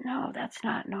said, no, that's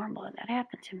not normal. And that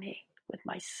happened to me with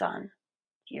my son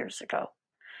years ago.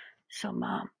 So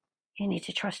Mom, you need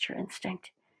to trust your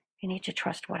instinct. You need to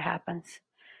trust what happens.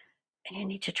 And you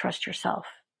need to trust yourself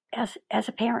as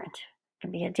a parent. It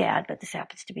can be a dad, but this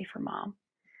happens to be for Mom.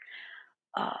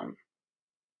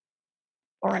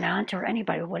 Or an aunt or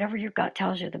anybody, whatever your gut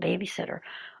tells you, the babysitter.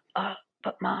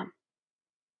 But Mom,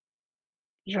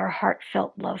 your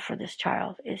heartfelt love for this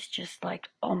child is just like,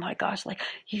 oh my gosh, like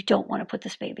you don't want to put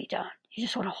this baby down. You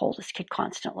just want to hold this kid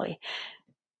constantly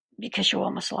because you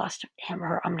almost lost him or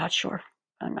her. I'm not sure.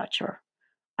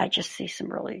 I just see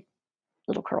some really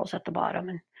little curls at the bottom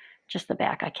and just the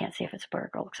back. I can't see if it's a boy or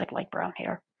girl. Looks like light brown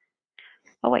hair.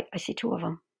 Oh wait, I see 2 of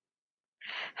them.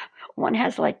 One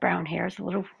has light brown hair, it's a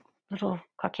little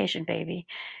Caucasian baby,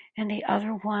 and the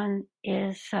other one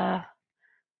is very,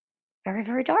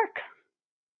 very dark,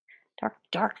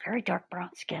 very dark brown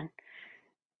skin,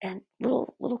 and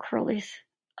little curlies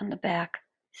on the back.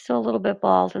 Still a little bit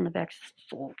bald in the back.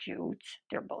 So cute.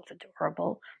 They're both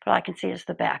adorable. But all I can see is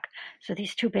the back. So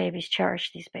these 2 babies,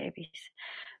 cherish these babies.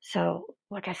 So,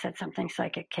 like I said, something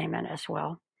psychic came in as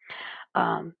well.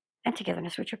 And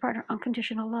togetherness with your partner,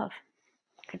 unconditional love.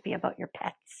 Could be about your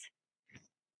pets.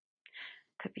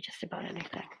 Could be just about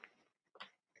anything.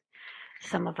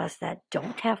 Some of us that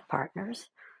don't have partners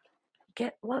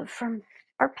get love from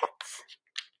our pets.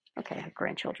 Okay, I have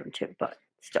grandchildren too, but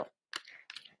still.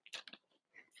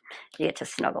 You get to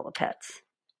snuggle the pets.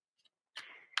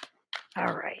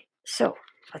 All right, so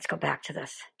let's go back to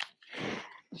this.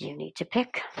 You need to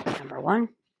pick number 1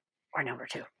 or number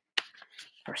 2.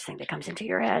 First thing that comes into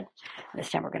your head.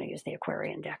 This time we're going to use the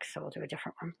Aquarian deck, so we'll do a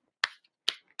different one.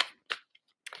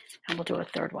 And we'll do a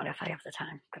third one if I have the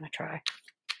time. I'm going to try.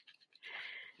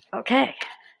 Okay.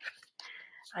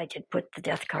 I did put the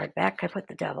death card back. I put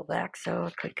the devil back, so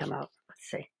it could come out. Let's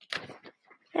see.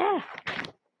 Yeah.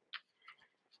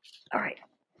 All right.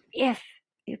 If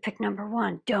you pick number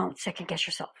 1, don't second guess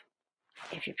yourself.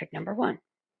 If you pick number 1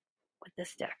 with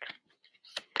this deck.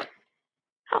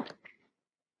 Oh.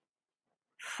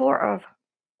 4 of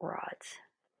rods.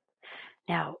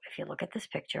 Now, if you look at this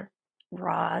picture,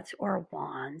 rods or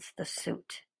wands, the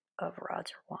suit of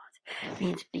rods or wands,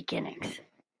 means beginnings.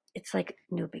 It's like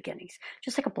new beginnings,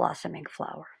 just like a blossoming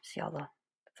flower. See all the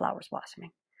flowers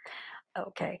blossoming?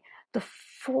 Okay. The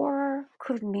 4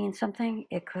 could mean something.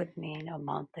 It could mean a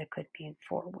month. It could mean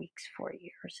 4 weeks, 4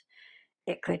 years.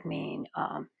 It could mean,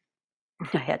 I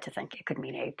had to think, it could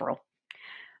mean April.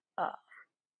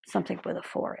 Something with a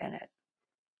 4 in it.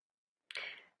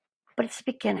 But it's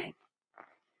the beginning.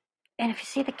 And if you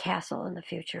see the castle in the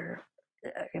future,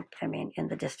 in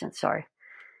the distance, sorry,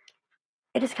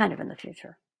 it is kind of in the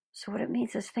future. So what it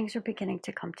means is things are beginning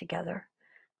to come together.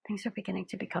 Things are beginning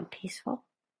to become peaceful.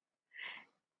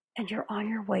 And you're on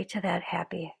your way to that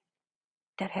happy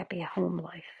home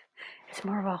life. It's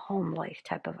more of a home life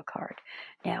type of a card.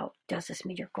 Now, does this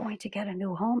mean you're going to get a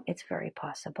new home? It's very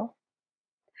possible.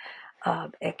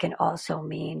 It can also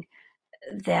mean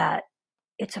that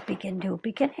it's a new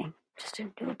beginning. Just a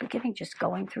new beginning, just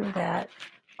going through that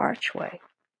archway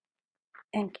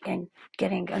and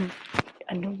getting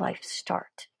a new life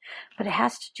start. But it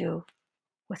has to do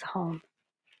with home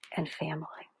and family.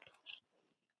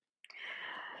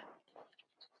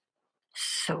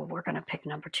 So we're going to pick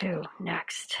number 2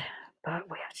 next, but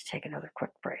we have to take another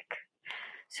quick break.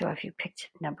 So if you picked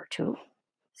number 2,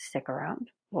 stick around.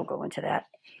 We'll go into that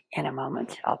in a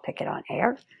moment. I'll pick it on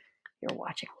air. You're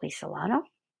watching Lisa Lano,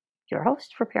 your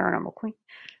host for Paranormal Queen.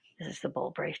 This is the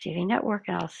Bold Brave TV network,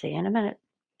 and I'll see you in a minute.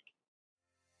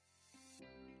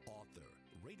 Author,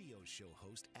 radio show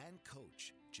host, and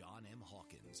coach John M.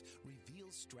 Hawkins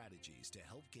reveals strategies to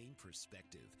help gain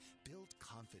perspective, build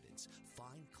confidence,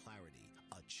 find clarity,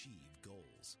 achieve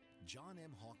goals. John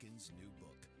M. Hawkins' new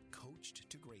book, Coached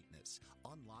to Greatness,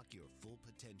 Unlock Your Full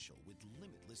Potential with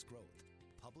Limitless Growth,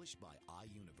 published by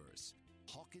iUniverse.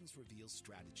 Hawkins reveals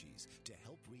strategies to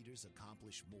help readers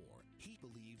accomplish more. He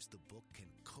believes the book can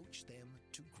coach them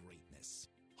to greatness.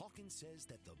 Hawkins says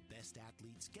that the best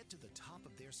athletes get to the top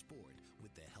of their sport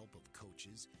with the help of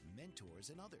coaches, mentors,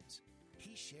 and others.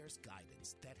 He shares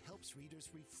guidance that helps readers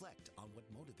reflect on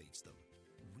what motivates them,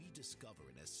 rediscover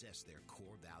and assess their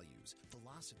core values,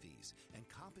 philosophies, and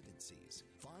competencies,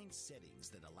 find settings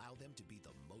that allow them to be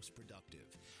the most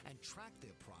productive, and track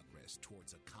their progress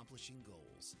towards accomplishing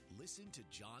goals. Listen to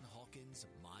John Hawkins'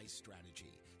 My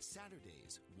Strategy,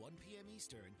 Saturdays, 1 p.m.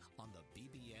 Eastern on the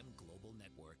BBM Global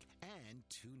Network and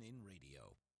TuneIn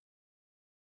Radio.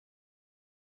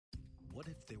 What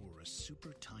if there were a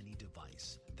super tiny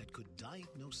device that could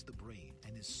diagnose the brain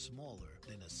and is smaller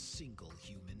than a single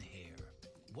human hair?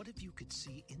 What if you could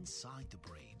see inside the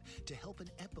brain to help an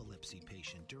epilepsy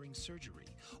patient during surgery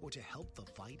or to help the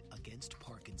fight against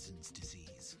Parkinson's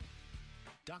disease?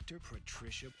 Dr.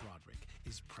 Patricia Broderick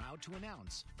is proud to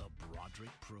announce the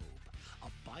Broderick Probe,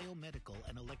 a biomedical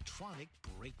and electronic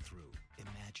breakthrough.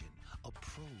 Imagine a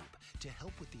probe to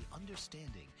help with the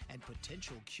understanding and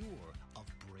potential cure of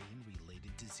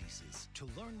brain-related diseases. To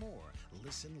learn more,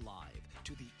 listen live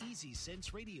to the Easy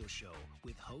Sense radio show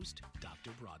with host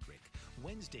Dr. Broderick,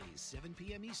 Wednesdays, 7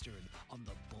 p.m. Eastern on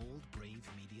the Bold Brave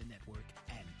Media Network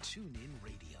and TuneIn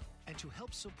Radio. And to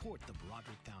help support the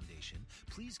Broderick Foundation,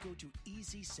 please go to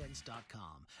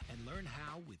EasySense.com and learn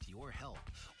how, with your help,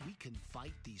 we can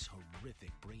fight these horrific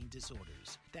brain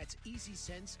disorders. That's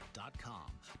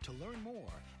EasySense.com to learn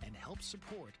more and help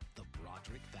support the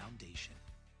Broderick Foundation.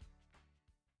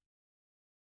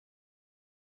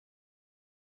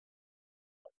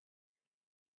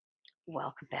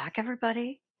 Welcome back,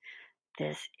 everybody.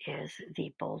 This is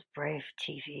the Bold Brave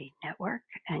TV network,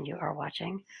 and you are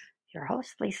watching your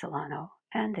host, Lisa Lano,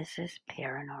 and this is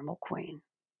Paranormal Queen.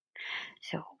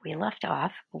 So we left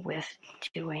off with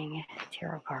doing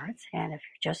tarot cards, and if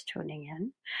you're just tuning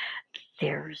in,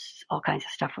 there's all kinds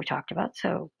of stuff we talked about,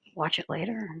 so watch it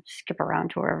later and skip around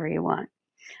to wherever you want.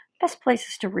 Best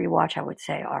places to rewatch, I would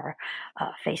say, are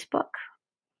Facebook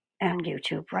and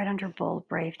YouTube, right under Bold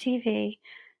Brave TV,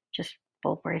 just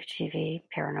Bold Brave TV,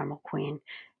 Paranormal Queen.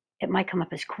 It might come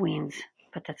up as Queens,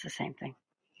 but that's the same thing.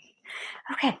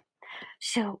 Okay,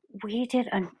 so we did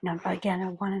a 1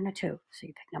 and a 2. So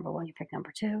you pick number 1, you pick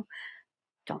number 2.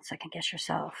 Don't second guess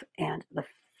yourself. And the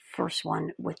first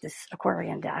one with this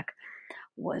Aquarian deck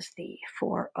was the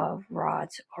 4 of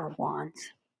rods or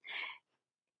wands.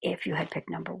 if you had picked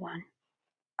number 1,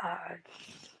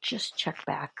 just check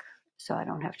back so I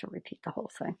don't have to repeat the whole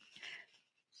thing.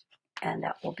 And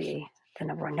that will be the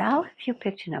number 1. Now, if you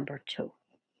picked number 2,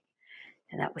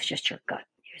 and that was just your gut,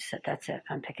 you said, that's it,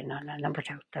 I'm picking on number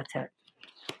 2, that's it.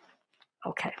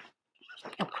 Okay.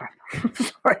 Oh, crap.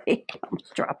 Sorry,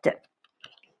 almost dropped it.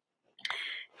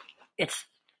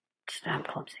 I'm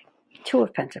clumsy. 2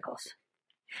 of Pentacles.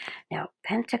 Now,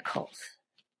 Pentacles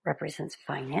represents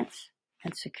finance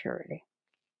and security.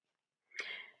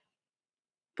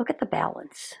 Look at the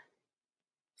balance.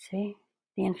 See?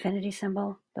 The infinity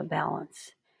symbol, the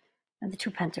balance. And the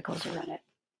 2 pentacles are in it.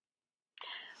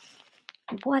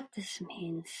 What this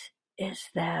means is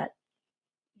that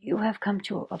you have come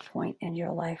to a point in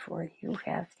your life where you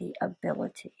have the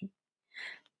ability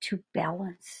to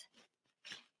balance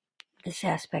this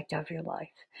aspect of your life.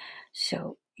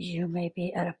 So you may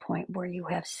be at a point where you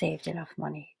have saved enough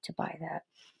money to buy that,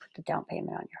 put the down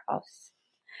payment on your house,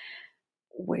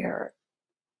 where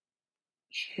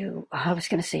I was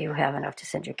going to say you have enough to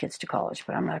send your kids to college,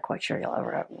 but I'm not quite sure you'll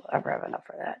ever have enough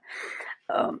for that.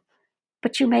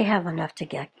 But you may have enough to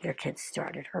get your kids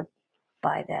started or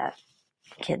buy that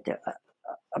kid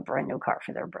a brand new car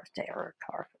for their birthday or a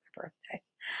car for their birthday.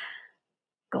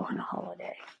 Go on a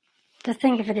holiday. The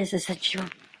thing of it is that you're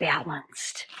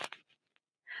balanced.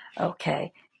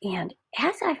 Okay. And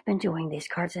as I've been doing these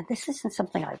cards, and this isn't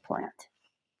something I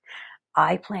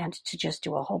planned to just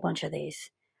do a whole bunch of these.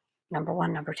 Number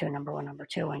 1, number 2, number 1, number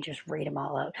 2, and just read them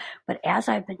all out. But as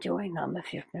I've been doing them,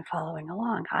 if you've been following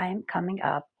along, I'm coming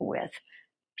up with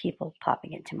people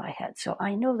popping into my head. So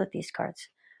I know that these cards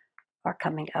are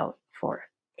coming out for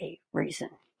a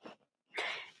reason.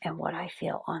 And what I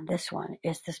feel on this one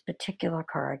is this particular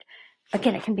card.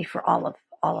 Again, it can be for all of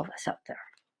us out there.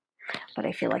 But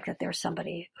I feel like that there's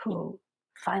somebody who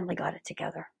finally got it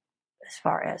together as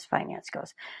far as finance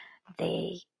goes.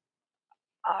 They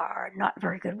are not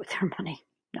very good with their money,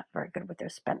 not very good with their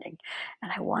spending.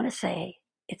 And I want to say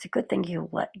it's a good thing you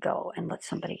let go and let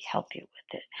somebody help you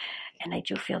with it. And I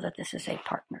do feel that this is a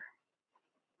partner,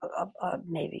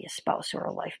 maybe a spouse or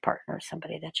a life partner,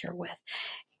 somebody that you're with.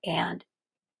 And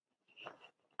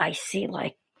I see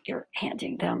like you're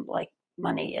handing them like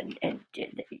money and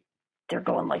they're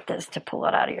going like this to pull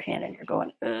it out of your hand and you're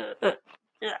going,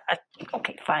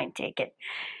 okay, fine, take it.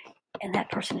 And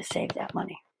that person has saved that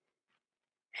money.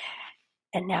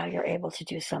 And now you're able to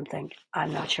do something.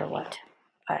 I'm not sure what.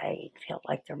 I feel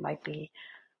like there might be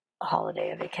a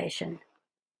holiday, a vacation.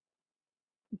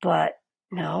 But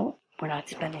no, we're not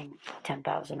spending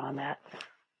 $10,000 on that.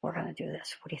 We're going to do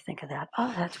this. What do you think of that?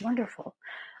 Oh, that's wonderful.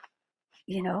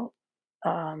 You know,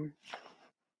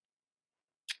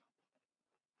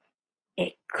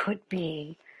 it could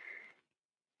be,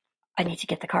 I need to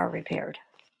get the car repaired.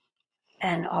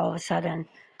 And all of a sudden,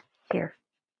 here,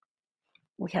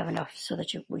 we have enough so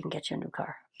that we can get you a new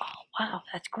car. Oh, wow,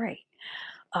 that's great.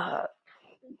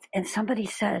 And somebody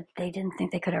said they didn't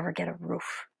think they could ever get a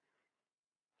roof.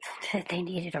 They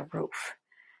needed a roof.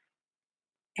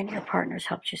 And your partners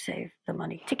helped you save the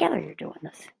money. Together you're doing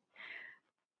this.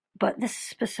 But this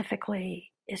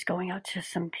specifically is going out to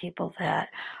some people that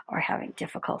are having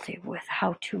difficulty with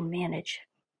how to manage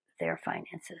their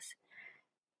finances.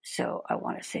 So I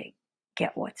want to say,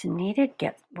 get what's needed,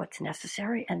 get what's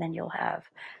necessary, and then you'll have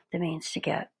the means to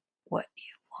get what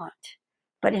you want.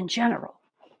 But in general,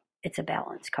 it's a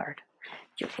balance card.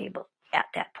 You're able, at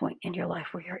that point in your life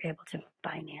where you're able to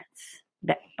finance,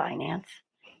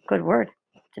 good word,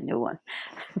 it's a new one.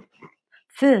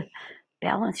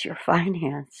 Balance your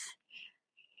finance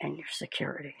and your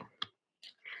security.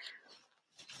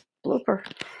 Blooper.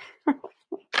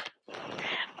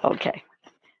 Okay.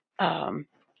 Got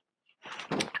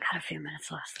a few minutes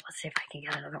left. Let's see if I can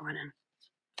get another one in.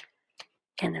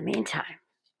 In the meantime,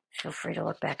 feel free to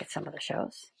look back at some of the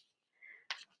shows.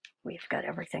 We've got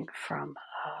everything from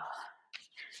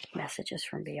messages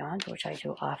from beyond, which I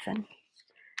do often,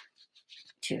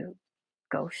 to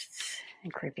ghosts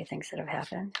and creepy things that have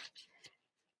happened,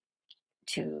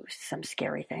 to some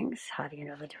scary things. How do you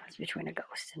know the difference between a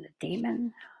ghost and a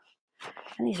demon?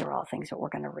 And these are all things that we're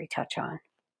going to retouch on.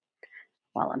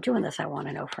 While I'm doing this, I want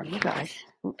to know from you guys,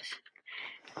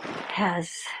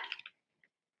 has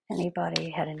anybody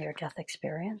had a near-death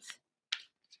experience?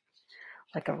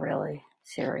 Like a really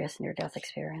serious near-death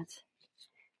experience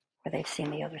where they've seen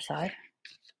the other side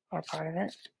or part of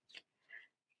it?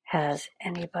 Has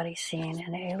anybody seen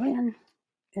an alien?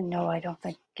 And no, I don't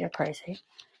think you're crazy.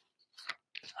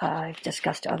 I've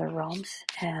discussed other realms,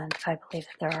 and I believe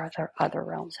that there are other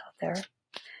realms out there.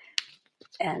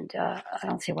 And I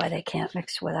don't see why they can't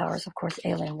mix with ours. Of course,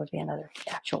 alien would be another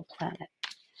actual planet.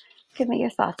 give me your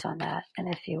thoughts on that.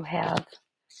 And if you have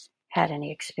had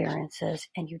any experiences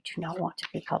and you do not want to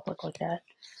be public with that,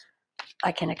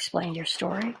 I can explain your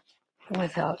story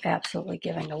without absolutely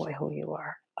giving away who you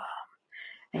are.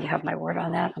 And you have my word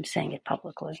on that. I'm saying it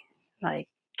publicly. I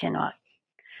cannot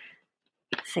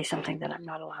say something that I'm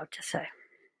not allowed to say.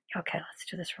 Okay, let's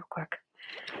do this real quick.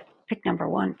 Pick number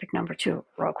 1, pick number 2,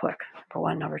 real quick. Number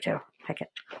 1, number 2, pick it.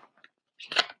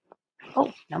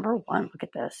 Oh, number 1, look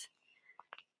at this.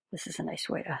 This is a nice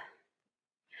way to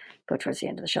go towards the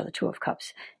end of the show. The 2 of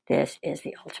Cups. This is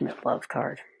the ultimate love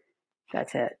card.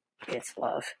 That's it. It's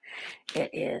love.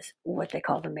 It is what they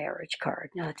call the marriage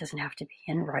card. Now, it doesn't have to be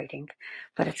in writing,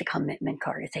 but it's a commitment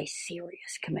card. It's a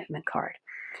serious commitment card.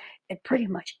 It pretty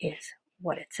much is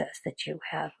what it says, that you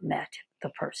have met the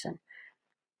person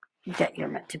that you're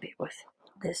meant to be with.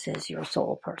 This is your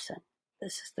soul person.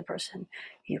 This is the person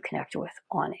you connect with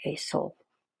on a soul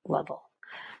level.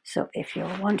 So if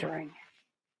you're wondering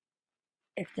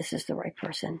if this is the right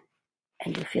person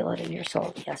and you feel it in your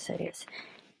soul, yes, it is.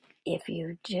 If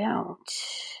you don't, I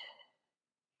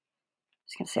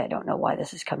was going to say I don't know why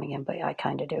this is coming in, but I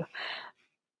kind of do.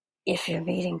 If you're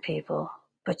meeting people,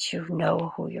 but you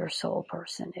know who your soul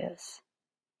person is,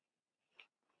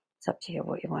 it's up to you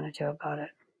what you want to do about it.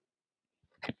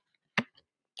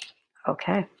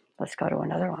 Okay, let's go to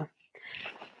another one.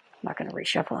 I'm not going to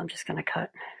reshuffle, I'm just going to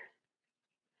cut.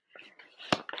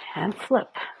 And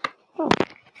flip. Oh,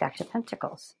 back to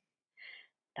Pentacles.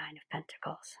 9 of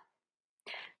Pentacles.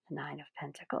 The 9 of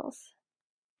Pentacles.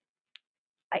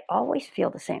 I always feel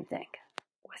the same thing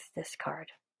with this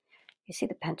card. You see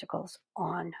the pentacles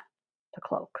on the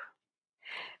cloak.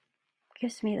 It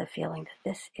gives me the feeling that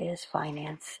this is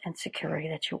finance and security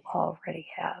that you already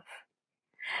have.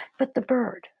 But the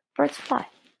birds fly.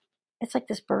 It's like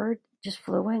this bird just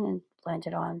flew in and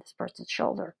landed on this person's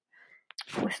shoulder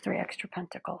with 3 extra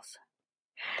pentacles.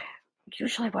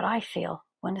 Usually what I feel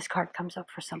when this card comes up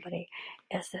for somebody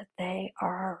is that they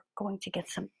are going to get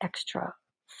some extra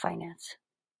finance,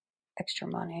 extra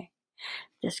money.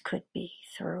 This could be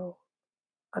through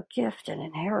a gift, an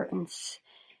inheritance,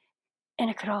 and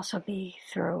it could also be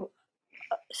through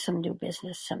some new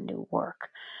business, some new work.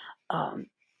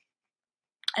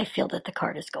 I feel that the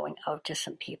card is going out to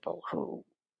some people who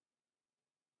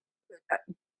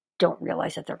don't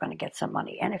realize that they're going to get some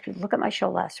money. And if you look at my show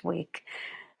last week,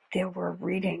 there were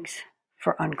readings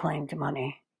for unclaimed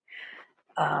money.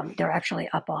 They're actually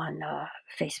up on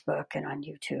Facebook and on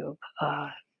YouTube.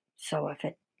 So if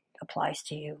it applies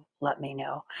to you, let me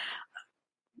know.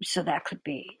 So that could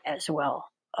be as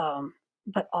well.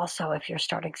 But also if you're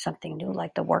starting something new,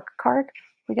 like the work card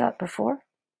we got before.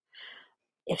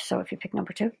 If you pick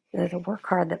number 2, the work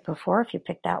card that before, if you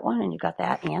pick that one and you got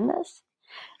that and this,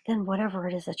 then whatever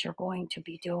it is that you're going to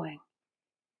be doing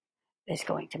is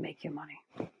going to make you money.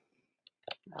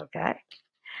 Okay.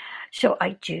 So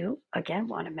I do, again,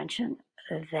 want to mention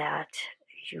that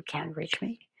you can reach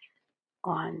me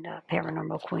on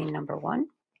Paranormal Queen number 1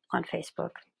 on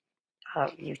Facebook,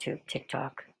 YouTube,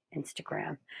 TikTok,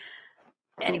 Instagram.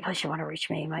 Any place you want to reach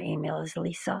me, my email is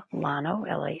Lisa Lano,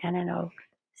 Lano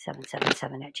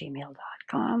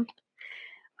 777@gmail.com.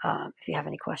 If you have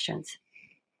any questions,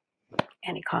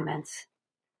 any comments,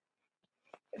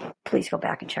 please go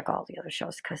back and check all the other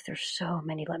shows because there's so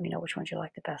many. Let me know which ones you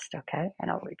like the best, okay?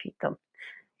 And I'll repeat them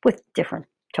with different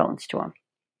tones to them.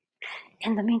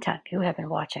 In the meantime, you have been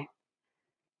watching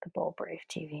the Bold Brave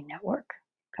TV network,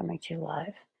 coming to you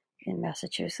live in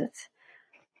Massachusetts.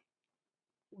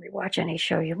 Rewatch any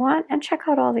show you want and check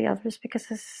out all the others because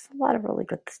there's a lot of really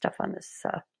good stuff on this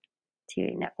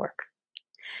TV network.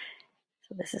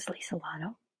 So this is Lisa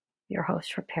Lano, your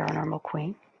host for Paranormal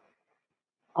Queen,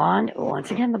 on,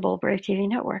 once again, the Bold Brave TV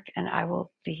network. And I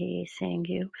will be seeing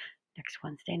you next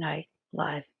Wednesday night,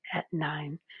 live at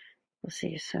 9. We'll see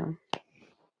you soon.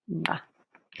 Mwah.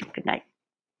 Good night.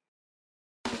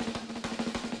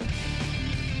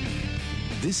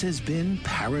 This has been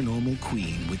Paranormal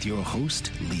Queen with your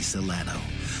host, Lisa Lano.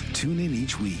 Tune in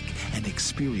each week and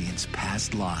experience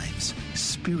past lives,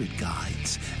 spirit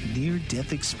guides,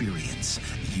 near-death experience,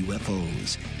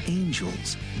 UFOs,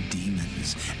 angels,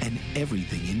 demons, and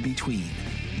everything in between.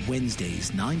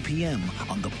 Wednesdays, 9 p.m.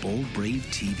 on the Bold Brave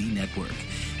TV network.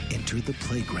 Enter the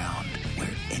playground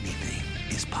where anything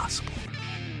is possible.